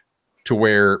rush, to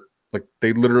where like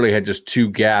they literally had just 2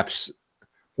 gaps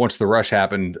once the rush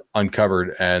happened,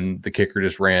 uncovered, and the kicker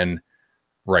just ran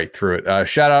right through it.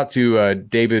 Shout out to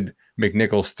David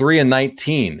McNichols,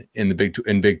 3-19 in the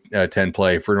Big Ten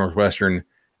play for Northwestern,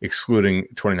 excluding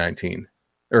 2019,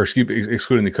 or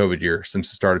excluding the COVID year since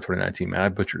the start of 2019. Man, I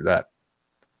butchered that.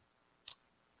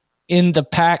 In the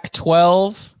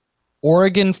Pac-12,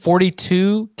 Oregon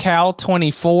 42, Cal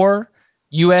 24,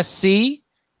 USC.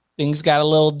 Things got a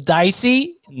little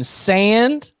dicey in the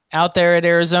sand out there at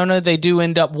Arizona. They do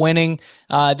end up winning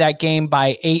that game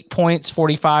by 8 points,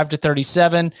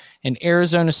 45-37. And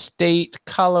Arizona State,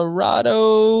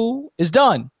 Colorado is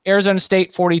done. Arizona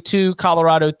State 42,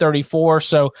 Colorado 34.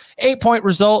 So 8-point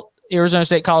result, Arizona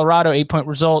State, Colorado, 8-point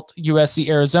result, USC,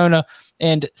 Arizona,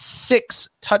 and 6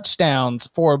 touchdowns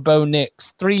for Bo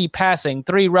Nix, 3 passing,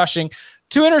 3 rushing,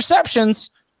 2 interceptions.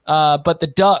 But the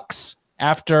Ducks,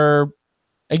 after,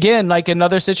 again, like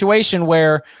another situation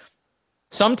where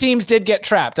some teams did get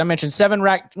trapped. I mentioned 7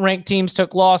 ranked teams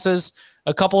took losses.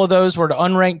 A couple of those were to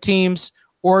unranked teams.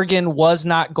 Oregon was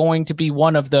not going to be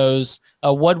one of those.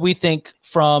 What do we think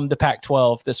from the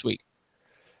Pac-12 this week?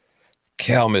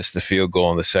 Cal missed the field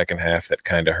goal in the second half. That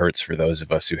kind of hurts for those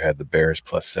of us who had the Bears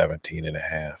plus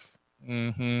 17.5.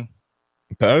 Mm-hmm.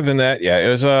 But other than that, yeah, it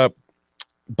was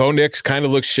Bo Nix kind of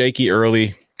looked shaky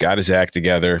early, got his act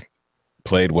together,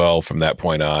 played well from that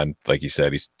point on. Like you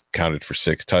said, he's counted for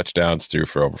 6 touchdowns, threw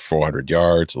for over 400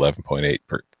 yards, 11.8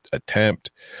 per attempt.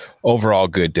 Overall,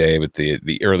 good day, but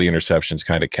the early interceptions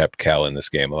kind of kept Cal in this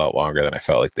game a lot longer than I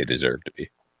felt like they deserved to be.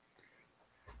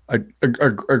 I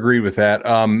agree with that.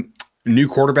 New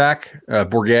quarterback,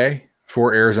 Bourguet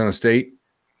for Arizona State,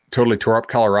 totally tore up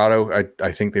Colorado.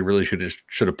 I think they really should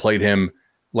have played him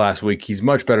last week. He's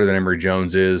much better than Emory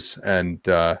Jones is, and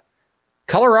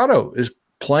Colorado is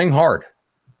playing hard.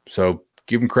 So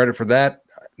give him credit for that.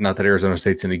 Not that Arizona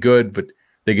State's any good, but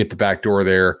they get the back door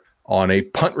there on a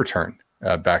punt return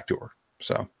backdoor.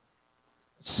 So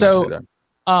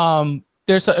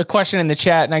there's a question in the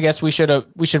chat, and I guess we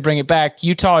should bring it back.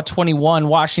 Utah 21,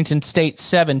 Washington State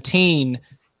 17.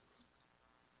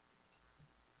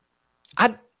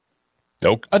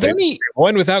 Nope. Are there any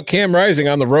one without Cam Rising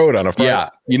on the road on a Friday?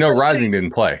 Yeah, Rising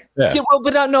didn't play. Yeah, well,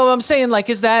 but no, I'm saying, like,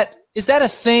 is that a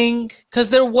thing? Because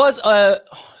there was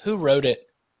who wrote it?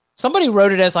 Somebody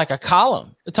wrote it as like a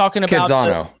column talking about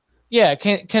Canzano.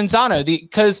 Canzano.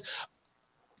 Because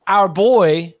our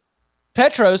boy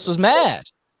Petros was mad.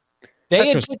 They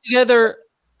had put together.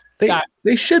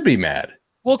 They should be mad.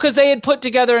 Well, because they had put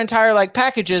together entire like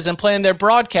packages and planned their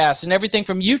broadcasts, and everything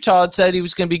from Utah had said he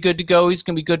was going to be good to go. He's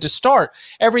going to be good to start.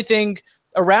 Everything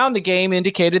around the game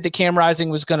indicated that Cam Rising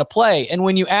was going to play. And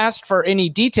when you asked for any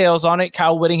details on it,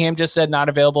 Kyle Whittingham just said not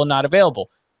available, not available.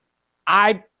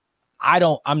 I'm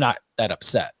not that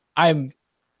upset. It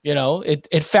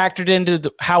factored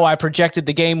into how I projected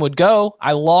the game would go.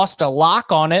 I lost a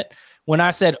lock on it. When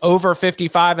I said over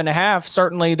 55.5,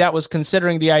 certainly that was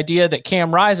considering the idea that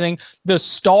Cam Rising, the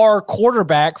star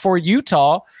quarterback for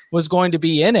Utah, was going to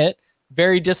be in it.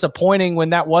 Very disappointing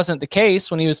when that wasn't the case,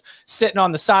 when he was sitting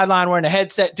on the sideline wearing a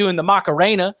headset doing the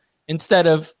Macarena instead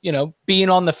of, being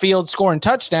on the field scoring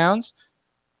touchdowns.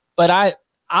 But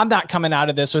I'm not coming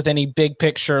out of this with any big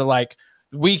picture like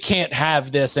we can't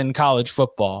have this in college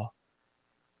football.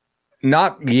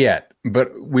 Not yet,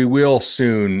 but we will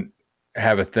soon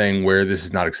have a thing where this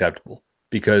is not acceptable,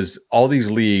 because all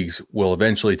these leagues will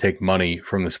eventually take money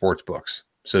from the sports books.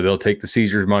 So they'll take the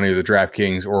Caesars money or the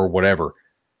DraftKings or whatever.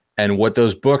 And what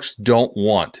those books don't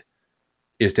want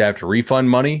is to have to refund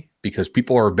money because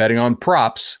people are betting on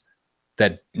props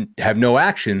that have no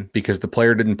action because the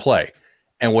player didn't play.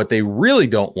 And what they really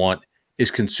don't want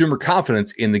is consumer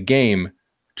confidence in the game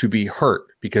to be hurt,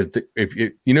 because if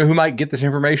you know who might get this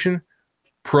information?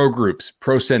 Pro groups,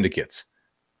 pro syndicates.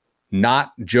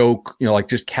 Not joke, like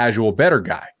just casual better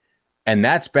guy. And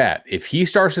that's bad. If he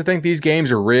starts to think these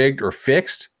games are rigged or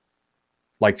fixed,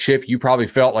 like Chip, you probably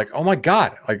felt like, oh my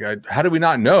God, like how did we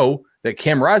not know that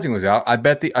Cam Rising was out? I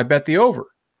bet the over.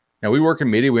 Now we work in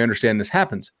media, we understand this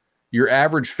happens. Your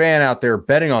average fan out there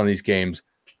betting on these games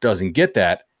doesn't get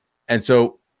that. And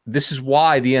so this is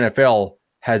why the NFL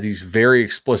has these very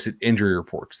explicit injury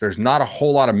reports. There's not a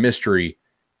whole lot of mystery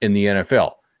in the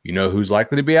NFL. You know who's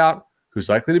likely to be out, who's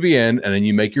likely to be in, and then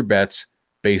you make your bets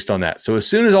based on that. So as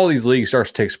soon as all these leagues start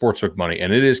to take sportsbook money,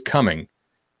 and it is coming,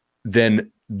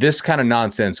 then this kind of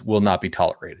nonsense will not be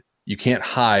tolerated. You can't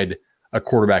hide a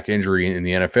quarterback injury in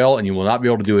the NFL, and you will not be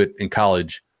able to do it in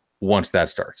college once that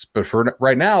starts. But for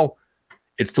right now,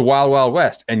 it's the wild, wild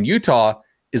west. And Utah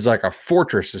is like a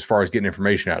fortress as far as getting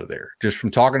information out of there. Just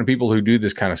from talking to people who do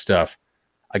this kind of stuff,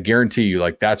 I guarantee you,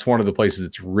 like, that's one of the places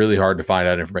it's really hard to find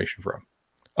out information from.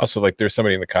 Also, like, there's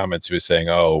somebody in the comments who was saying,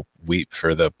 oh, weep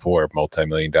for the poor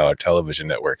multi-million-dollar television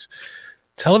networks.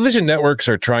 Television networks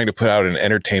are trying to put out an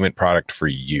entertainment product for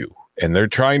you, and they're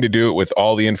trying to do it with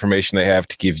all the information they have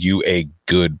to give you a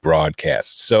good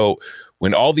broadcast. So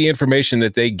when all the information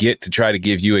that they get to try to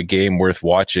give you a game worth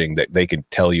watching that they can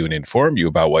tell you and inform you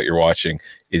about what you're watching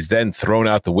is then thrown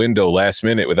out the window last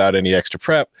minute without any extra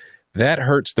prep, that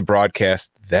hurts the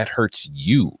broadcast. That hurts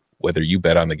you, whether you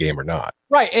bet on the game or not.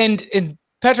 Right. And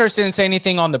Petros didn't say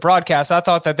anything on the broadcast. I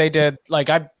thought that they did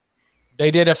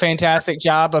a fantastic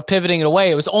job of pivoting it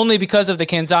away. It was only because of the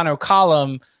Canzano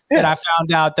column that I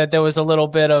found out that there was a little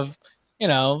bit of,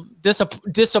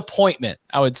 disappointment,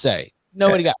 I would say.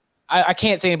 I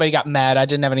can't say anybody got mad. I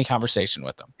didn't have any conversation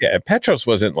with them. Yeah, Petros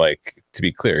wasn't like, to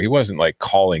be clear, he wasn't like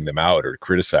calling them out or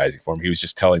criticizing for them. He was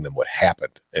just telling them what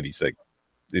happened. And he's like,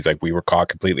 we were caught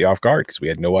completely off guard because we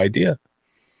had no idea.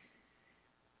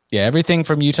 Yeah, everything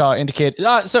from Utah indicated.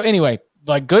 So anyway,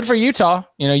 like, good for Utah.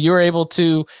 You were able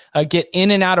to get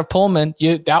in and out of Pullman.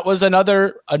 That was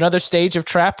another stage of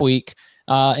trap week,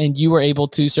 and you were able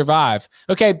to survive.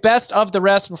 Okay, best of the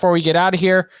rest before we get out of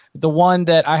here. The one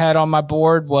that I had on my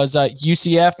board was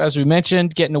UCF, as we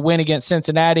mentioned, getting a win against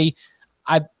Cincinnati.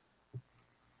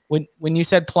 When you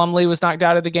said Plumlee was knocked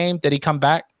out of the game, did he come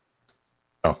back?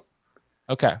 Oh.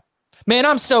 Okay. Man,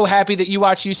 I'm so happy that you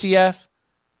watch UCF.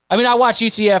 I mean, I watch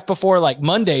UCF before like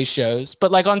Monday's shows, but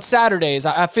like on Saturdays,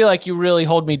 I feel like you really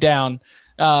hold me down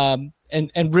and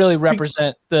really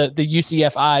represent the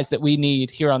UCF eyes that we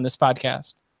need here on this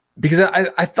podcast. Because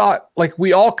I thought, like,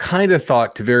 we all kind of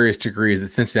thought to various degrees that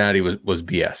Cincinnati was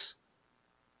BS,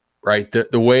 right?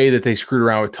 The way that they screwed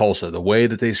around with Tulsa, the way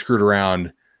that they screwed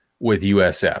around with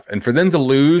USF, and for them to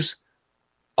lose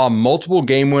on multiple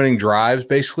game-winning drives,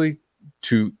 basically,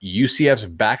 to UCF's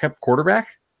backup quarterback,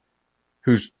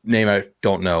 whose name I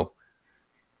don't know,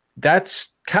 that's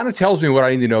kind of tells me what I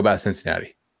need to know about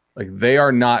Cincinnati. Like,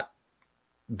 they're not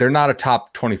a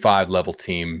top 25 level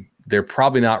team. They're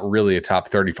probably not really a top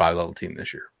 35 level team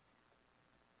this year.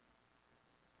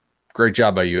 Great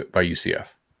job by UCF.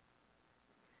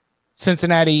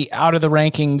 Cincinnati out of the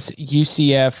rankings.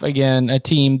 UCF, again, a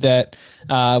team that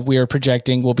we are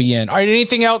projecting will be in. All right,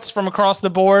 anything else from across the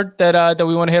board that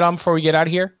we want to hit on before we get out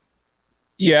of here?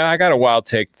 Yeah, I got a wild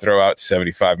take to throw out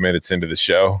 75 minutes into the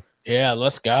show. Yeah,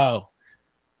 let's go.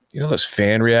 You know those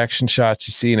fan reaction shots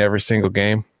you see in every single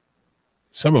game?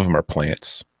 Some of them are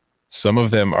plants. Some of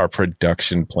them are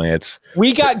production plants.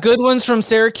 We got good ones from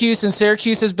Syracuse, and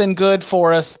Syracuse has been good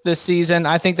for us this season.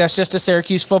 I think that's just a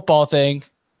Syracuse football thing.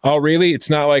 Oh, really? It's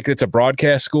not like it's a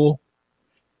broadcast school?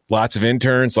 Lots of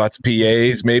interns, lots of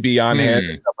PAs, maybe on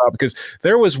hand, because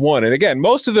there was one, and again,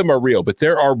 most of them are real, but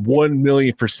there are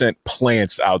 1,000,000%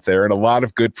 plants out there, and a lot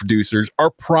of good producers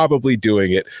are probably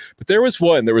doing it. But there was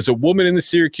a woman in the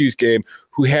Syracuse game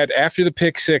who had, after the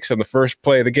pick six on the first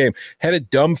play of the game, had a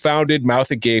dumbfounded,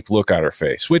 mouth agape look on her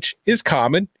face, which is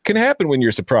common, can happen when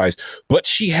you're surprised. But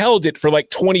she held it for like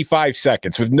 25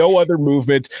 seconds with no other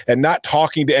movement and not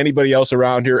talking to anybody else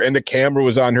around her, and the camera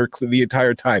was on her the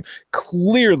entire time.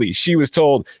 Clearly, she was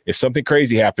told, if something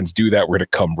crazy happens, do that. We're going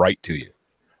to come right to you.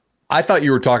 I thought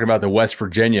you were talking about the West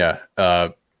Virginia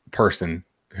person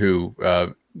who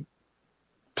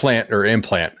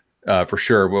implant for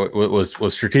sure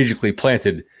was strategically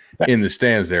planted in the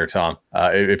stands there, Tom.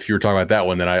 If you were talking about that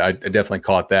one, then I definitely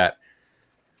caught that.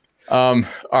 All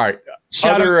right.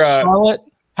 Shout out Charlotte.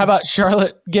 How about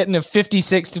Charlotte getting a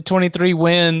 56-23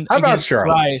 win? How about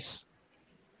Charlotte? Rice?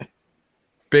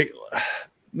 Big,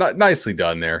 nicely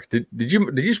done there. Did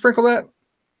you sprinkle that?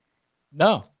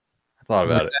 No. I thought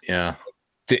about it. Yeah.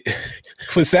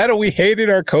 Was that a we hated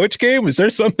our coach game? Was there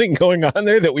something going on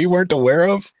there that we weren't aware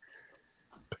of?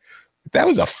 That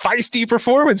was a feisty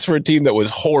performance for a team that was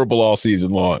horrible all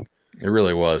season long. It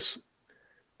really was.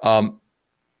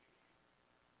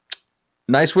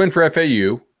 Nice win for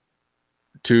FAU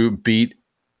to beat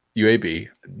UAB.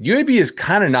 UAB is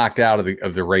kind of knocked out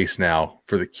of the race now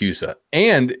for the CUSA.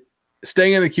 And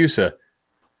staying in the CUSA,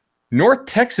 North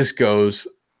Texas goes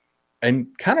and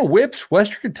kind of whips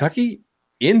Western Kentucky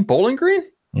in Bowling Green.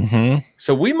 Mm-hmm.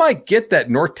 So we might get that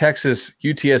North Texas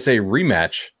UTSA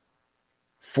rematch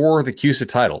for the CUSA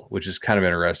title, which is kind of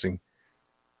interesting.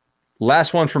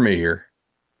 Last one for me here.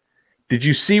 Did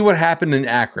you see what happened in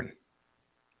Akron?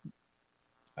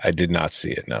 I did not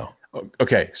see it, no.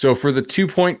 Okay, so for the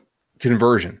 2-point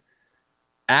conversion,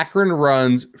 Akron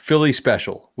runs Philly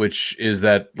special, which is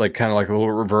that like kind of like a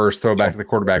little reverse throwback to the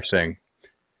quarterback thing.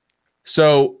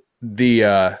 So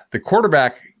the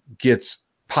quarterback gets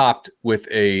popped with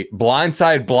a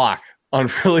blindside block on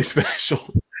Philly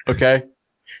special. Okay.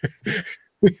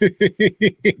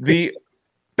 The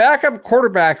backup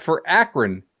quarterback for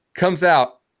Akron comes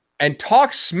out and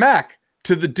talks smack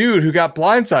to the dude who got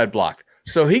blindside blocked.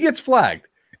 So he gets flagged.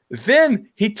 Then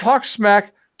he talks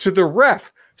smack to the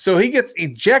ref. So he gets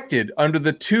ejected under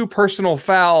the 2 personal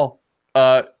foul,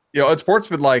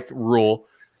 unsportsmanlike rule.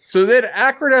 So then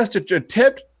Akron has to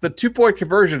attempt the 2-point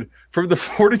conversion from the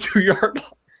 42-yard line.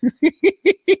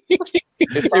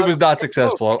 It was not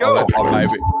successful.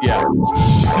 Yeah.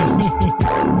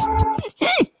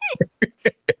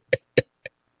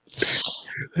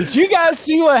 Did you guys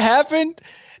see what happened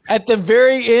at the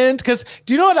very end? Because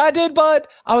do you know what I did, Bud?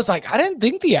 I was like, I didn't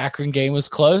think the Akron game was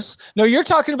close. No, you're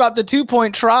talking about the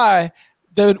 2-point try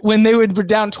when they were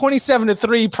down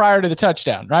 27-3 prior to the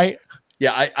touchdown, right?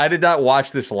 Yeah, I did not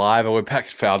watch this live. I went back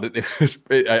and found it.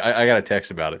 I got a text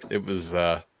about it. It was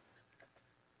that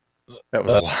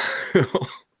was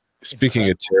Speaking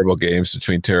of terrible games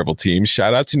between terrible teams,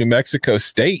 shout out to New Mexico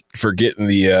State for getting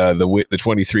the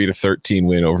 23-13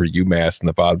 win over UMass in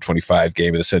the bottom 25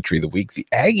 game of the Century of the Week. The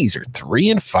Aggies are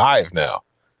 3-5 now.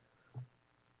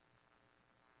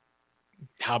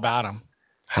 How about them?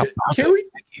 Can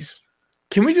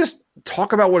we just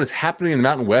talk about what is happening in the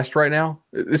Mountain West right now?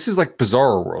 This is like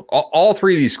bizarre world. All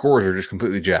three of these scores are just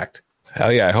completely jacked.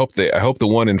 Hell yeah! I hope the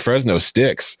one in Fresno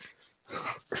sticks.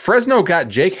 Fresno got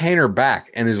Jake Haener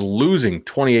back and is losing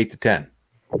 28-10.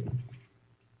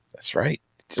 That's right.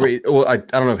 Wait, well, I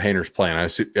don't know if Haener's playing. I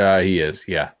assume he is.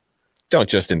 Yeah. Don't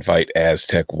just invite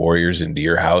Aztec warriors into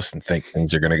your house and think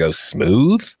things are going to go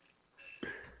smooth.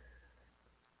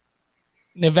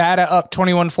 Nevada up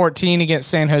 21-14 against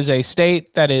San Jose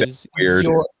State. That's weird.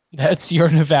 That's your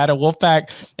Nevada Wolfpack.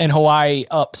 And Hawaii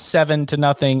up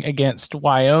 7-0 against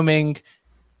Wyoming.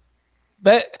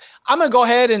 But I'm going to go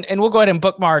ahead and we'll go ahead and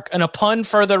bookmark an upon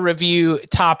further review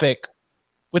topic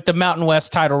with the Mountain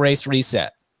West title race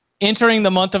reset. Entering the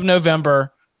month of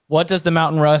November, what does the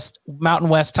Mountain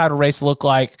West title race look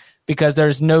like? Because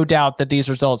there's no doubt that these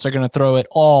results are going to throw it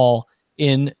all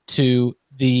into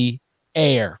the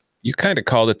air. You kind of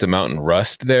called it the Mountain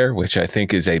Rust there, which I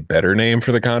think is a better name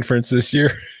for the conference this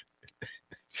year.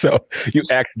 So you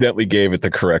accidentally gave it the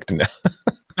correct name.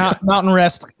 Mountain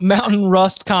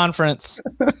Rust Conference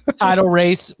title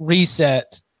race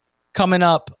reset coming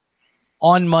up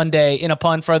on Monday in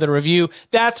upon further review.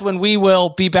 That's when we will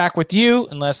be back with you,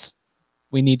 unless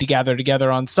we need to gather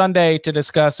together on Sunday to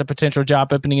discuss a potential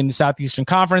job opening in the Southeastern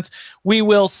Conference. We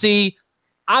will see.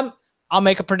 I'll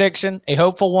make a prediction, a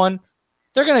hopeful one.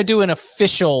 They're going to do an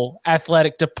official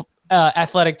athletic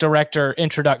director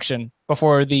introduction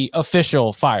before the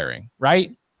official firing,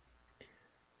 right?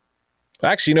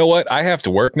 Actually, you know what? I have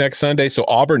to work next Sunday. So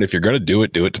Auburn, if you're going to do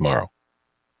it tomorrow.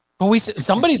 Well,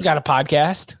 somebody's got a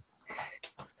podcast.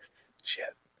 Shit.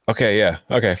 Okay. Yeah.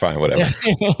 Okay, fine. Whatever.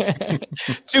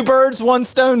 2 birds, 1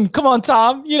 stone. Come on,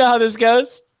 Tom. You know how this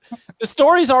goes. The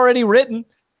story's already written.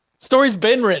 Story's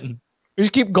been written. We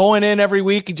just keep going in every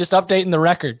week and just updating the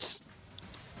records.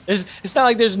 It's not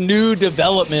like there's new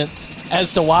developments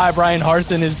as to why Brian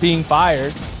Harsin is being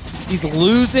fired. He's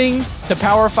losing to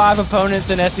Power 5 opponents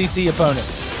and SEC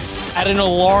opponents at an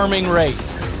alarming rate.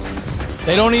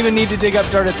 They don't even need to dig up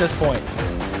dirt at this point.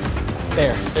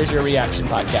 There's your reaction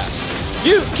podcast.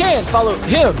 You can follow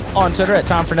him on Twitter at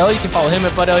Tom Fornelli. You can follow him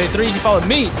at Bud Elliott 3. You can follow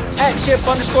me at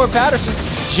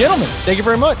Chip_Patterson. Gentlemen, thank you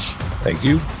very much. Thank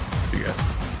you. See you guys.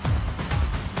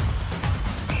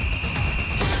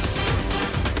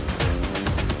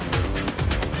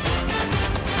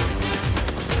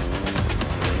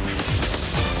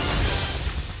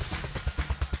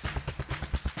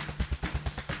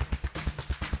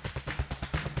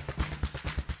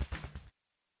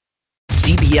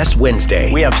 CBS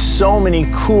Wednesday. We have so many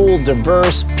cool,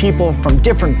 diverse people from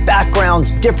different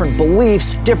backgrounds, different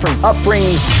beliefs, different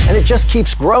upbringings, and it just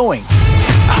keeps growing.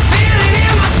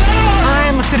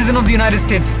 I'm a citizen of the United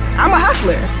States. I'm a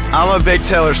hustler. I'm a big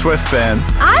Taylor Swift fan.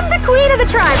 I'm the queen of the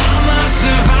tribe.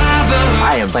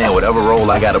 I am playing whatever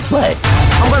role I gotta play.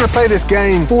 I'm gonna play this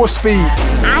game full speed.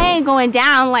 I ain't going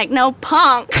down like no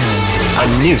punk.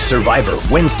 A new Survivor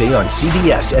Wednesday on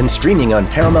CBS and streaming on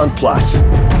Paramount Plus.